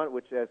Restaurant,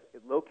 which is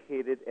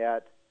located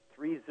at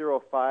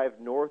 305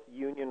 North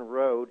Union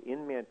Road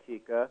in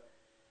Manteca.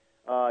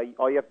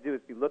 All you have to do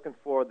is be looking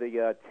for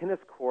the tennis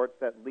courts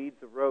that leads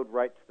the road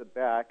right to the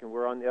back, and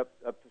we're on the up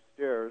the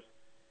stairs.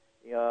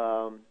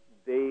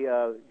 They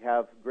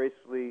have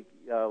gracefully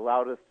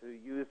allowed us to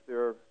use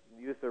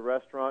their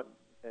restaurant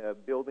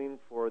building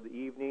for the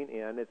evening,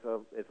 and it's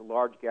a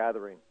large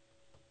gathering.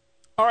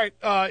 All right.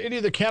 Any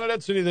of the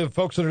candidates, any of the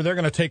folks that are there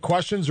going to take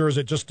questions, or is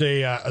it just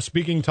a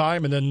speaking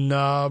time and then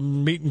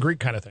meet and greet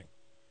kind of thing?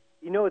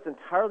 It's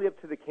entirely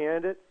up to the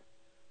candidates.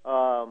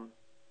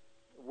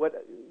 What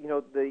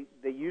they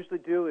usually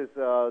do is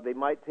they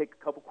might take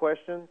a couple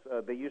questions.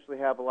 They usually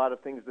have a lot of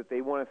things that they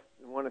want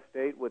to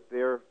state, what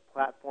their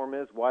platform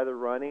is, why they're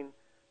running,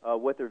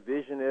 what their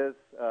vision is,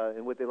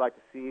 and what they like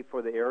to see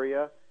for the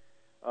area.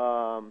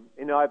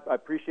 I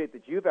appreciate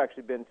that you've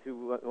actually been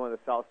to one of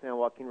the South San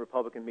Joaquin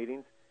Republican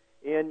meetings.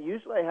 And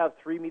usually I have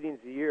 3 meetings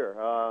a year.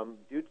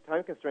 Due to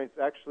time constraints,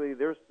 actually,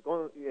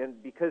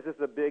 and because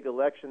it's a big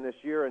election this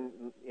year,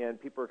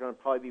 and people are going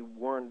to probably be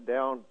worn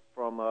down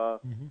from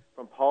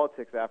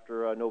politics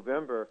after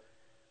November,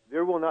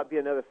 there will not be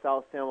another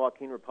South San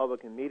Joaquin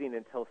Republican meeting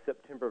until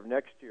September of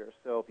next year.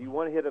 So if you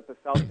want to hit up the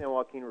South San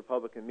Joaquin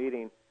Republican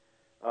meeting,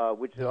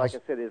 which, like I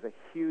said, is a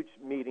huge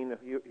meeting, a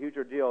huge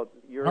ordeal,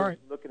 you're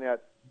looking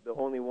at the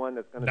only one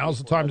that's going to Now's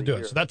the time to do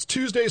it. So that's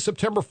Tuesday,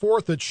 September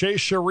 4th at She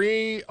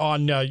Cherie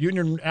on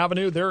Union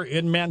Avenue there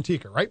in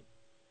Manteca, right?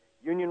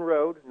 Union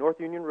Road, North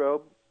Union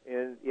Road.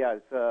 And,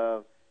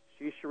 it's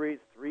She Cherie's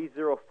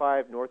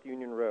 305 North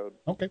Union Road.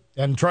 Okay.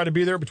 And try to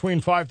be there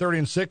between 5:30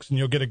 and 6, and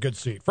you'll get a good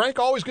seat. Frank,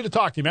 always good to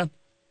talk to you, man.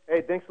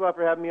 Hey, thanks a lot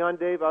for having me on,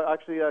 Dave. I'll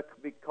actually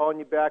be calling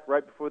you back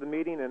right before the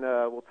meeting, and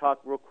we'll talk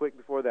real quick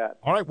before that.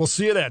 All right, we'll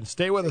see you then.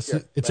 Stay with us.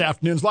 Care. It's Bye.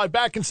 Afternoons Live.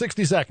 Back in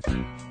 60 seconds.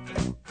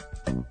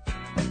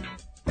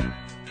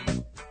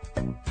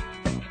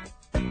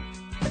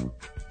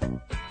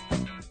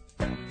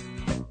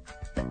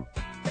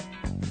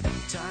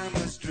 Time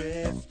was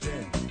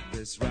drifting.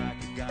 This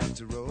rocket got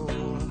to roll.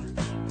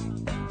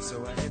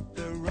 So I hit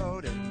the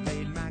road and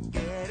made my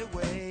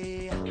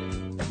getaway.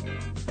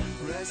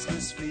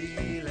 Restless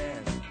feeling.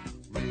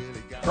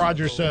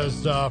 Roger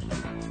says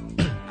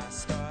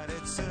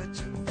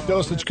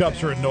dosage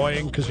cups are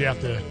annoying because you have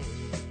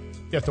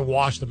to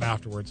wash them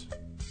afterwards.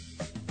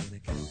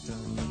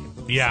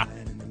 Yeah.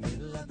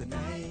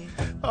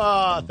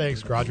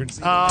 Thanks, Roger.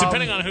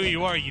 Depending on who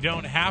you are, you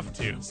don't have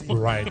to.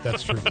 Right,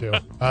 that's true too.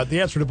 The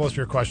answer to both of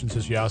your questions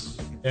is yes.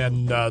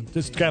 And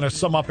just to kind of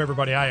sum up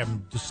everybody,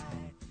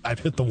 I've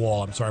hit the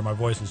wall. I'm sorry, my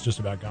voice is just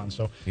about gone.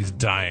 So he's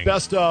dying.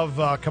 Best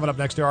of coming up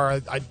next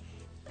hour.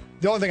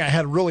 The only thing I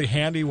had really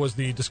handy was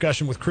the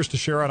discussion with Chris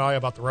Teixeira and I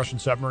about the Russian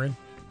submarine.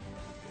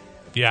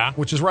 Yeah.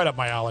 Which is right up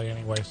my alley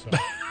anyway. So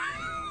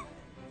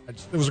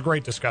It was a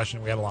great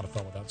discussion. We had a lot of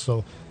fun with that.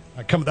 So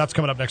that's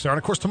coming up next hour. And,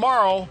 of course,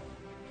 tomorrow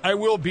I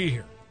will be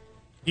here.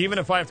 Even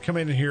if I have to come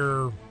in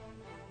here,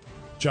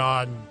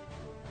 John,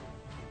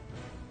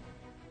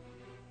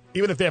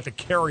 even if they have to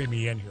carry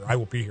me in here, I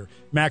will be here.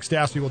 Max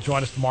Dasty will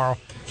join us tomorrow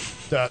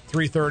at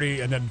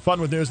 3:30, and then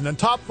Fun with News. And then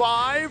Top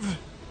 5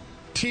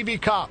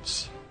 TV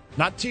Cops.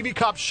 Not TV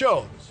Cop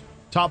shows.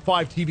 Top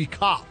 5 TV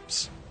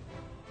Cops.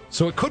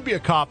 So it could be a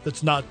cop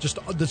that's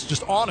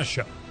just on a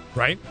show,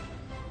 right?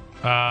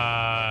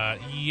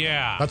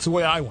 Yeah. That's the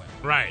way I went.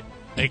 Right.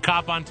 A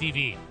cop on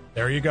TV.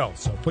 There you go.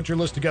 So put your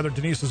list together.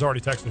 Denise has already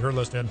texted her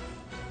list in.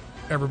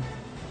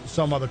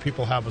 Some other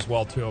people have as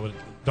well, too. But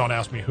don't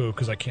ask me who,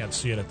 because I can't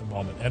see it at the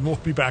moment. And we'll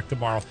be back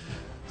tomorrow.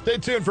 Stay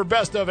tuned for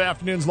Best of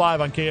Afternoons Live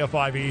on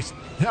KFIV East.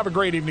 Have a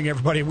great evening,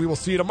 everybody. We will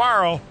see you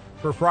tomorrow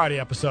for a Friday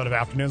episode of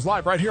Afternoons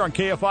Live right here on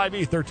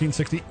KFIV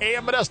 1360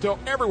 AM Modesto,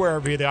 everywhere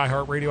via the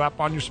iHeartRadio app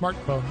on your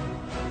smartphone.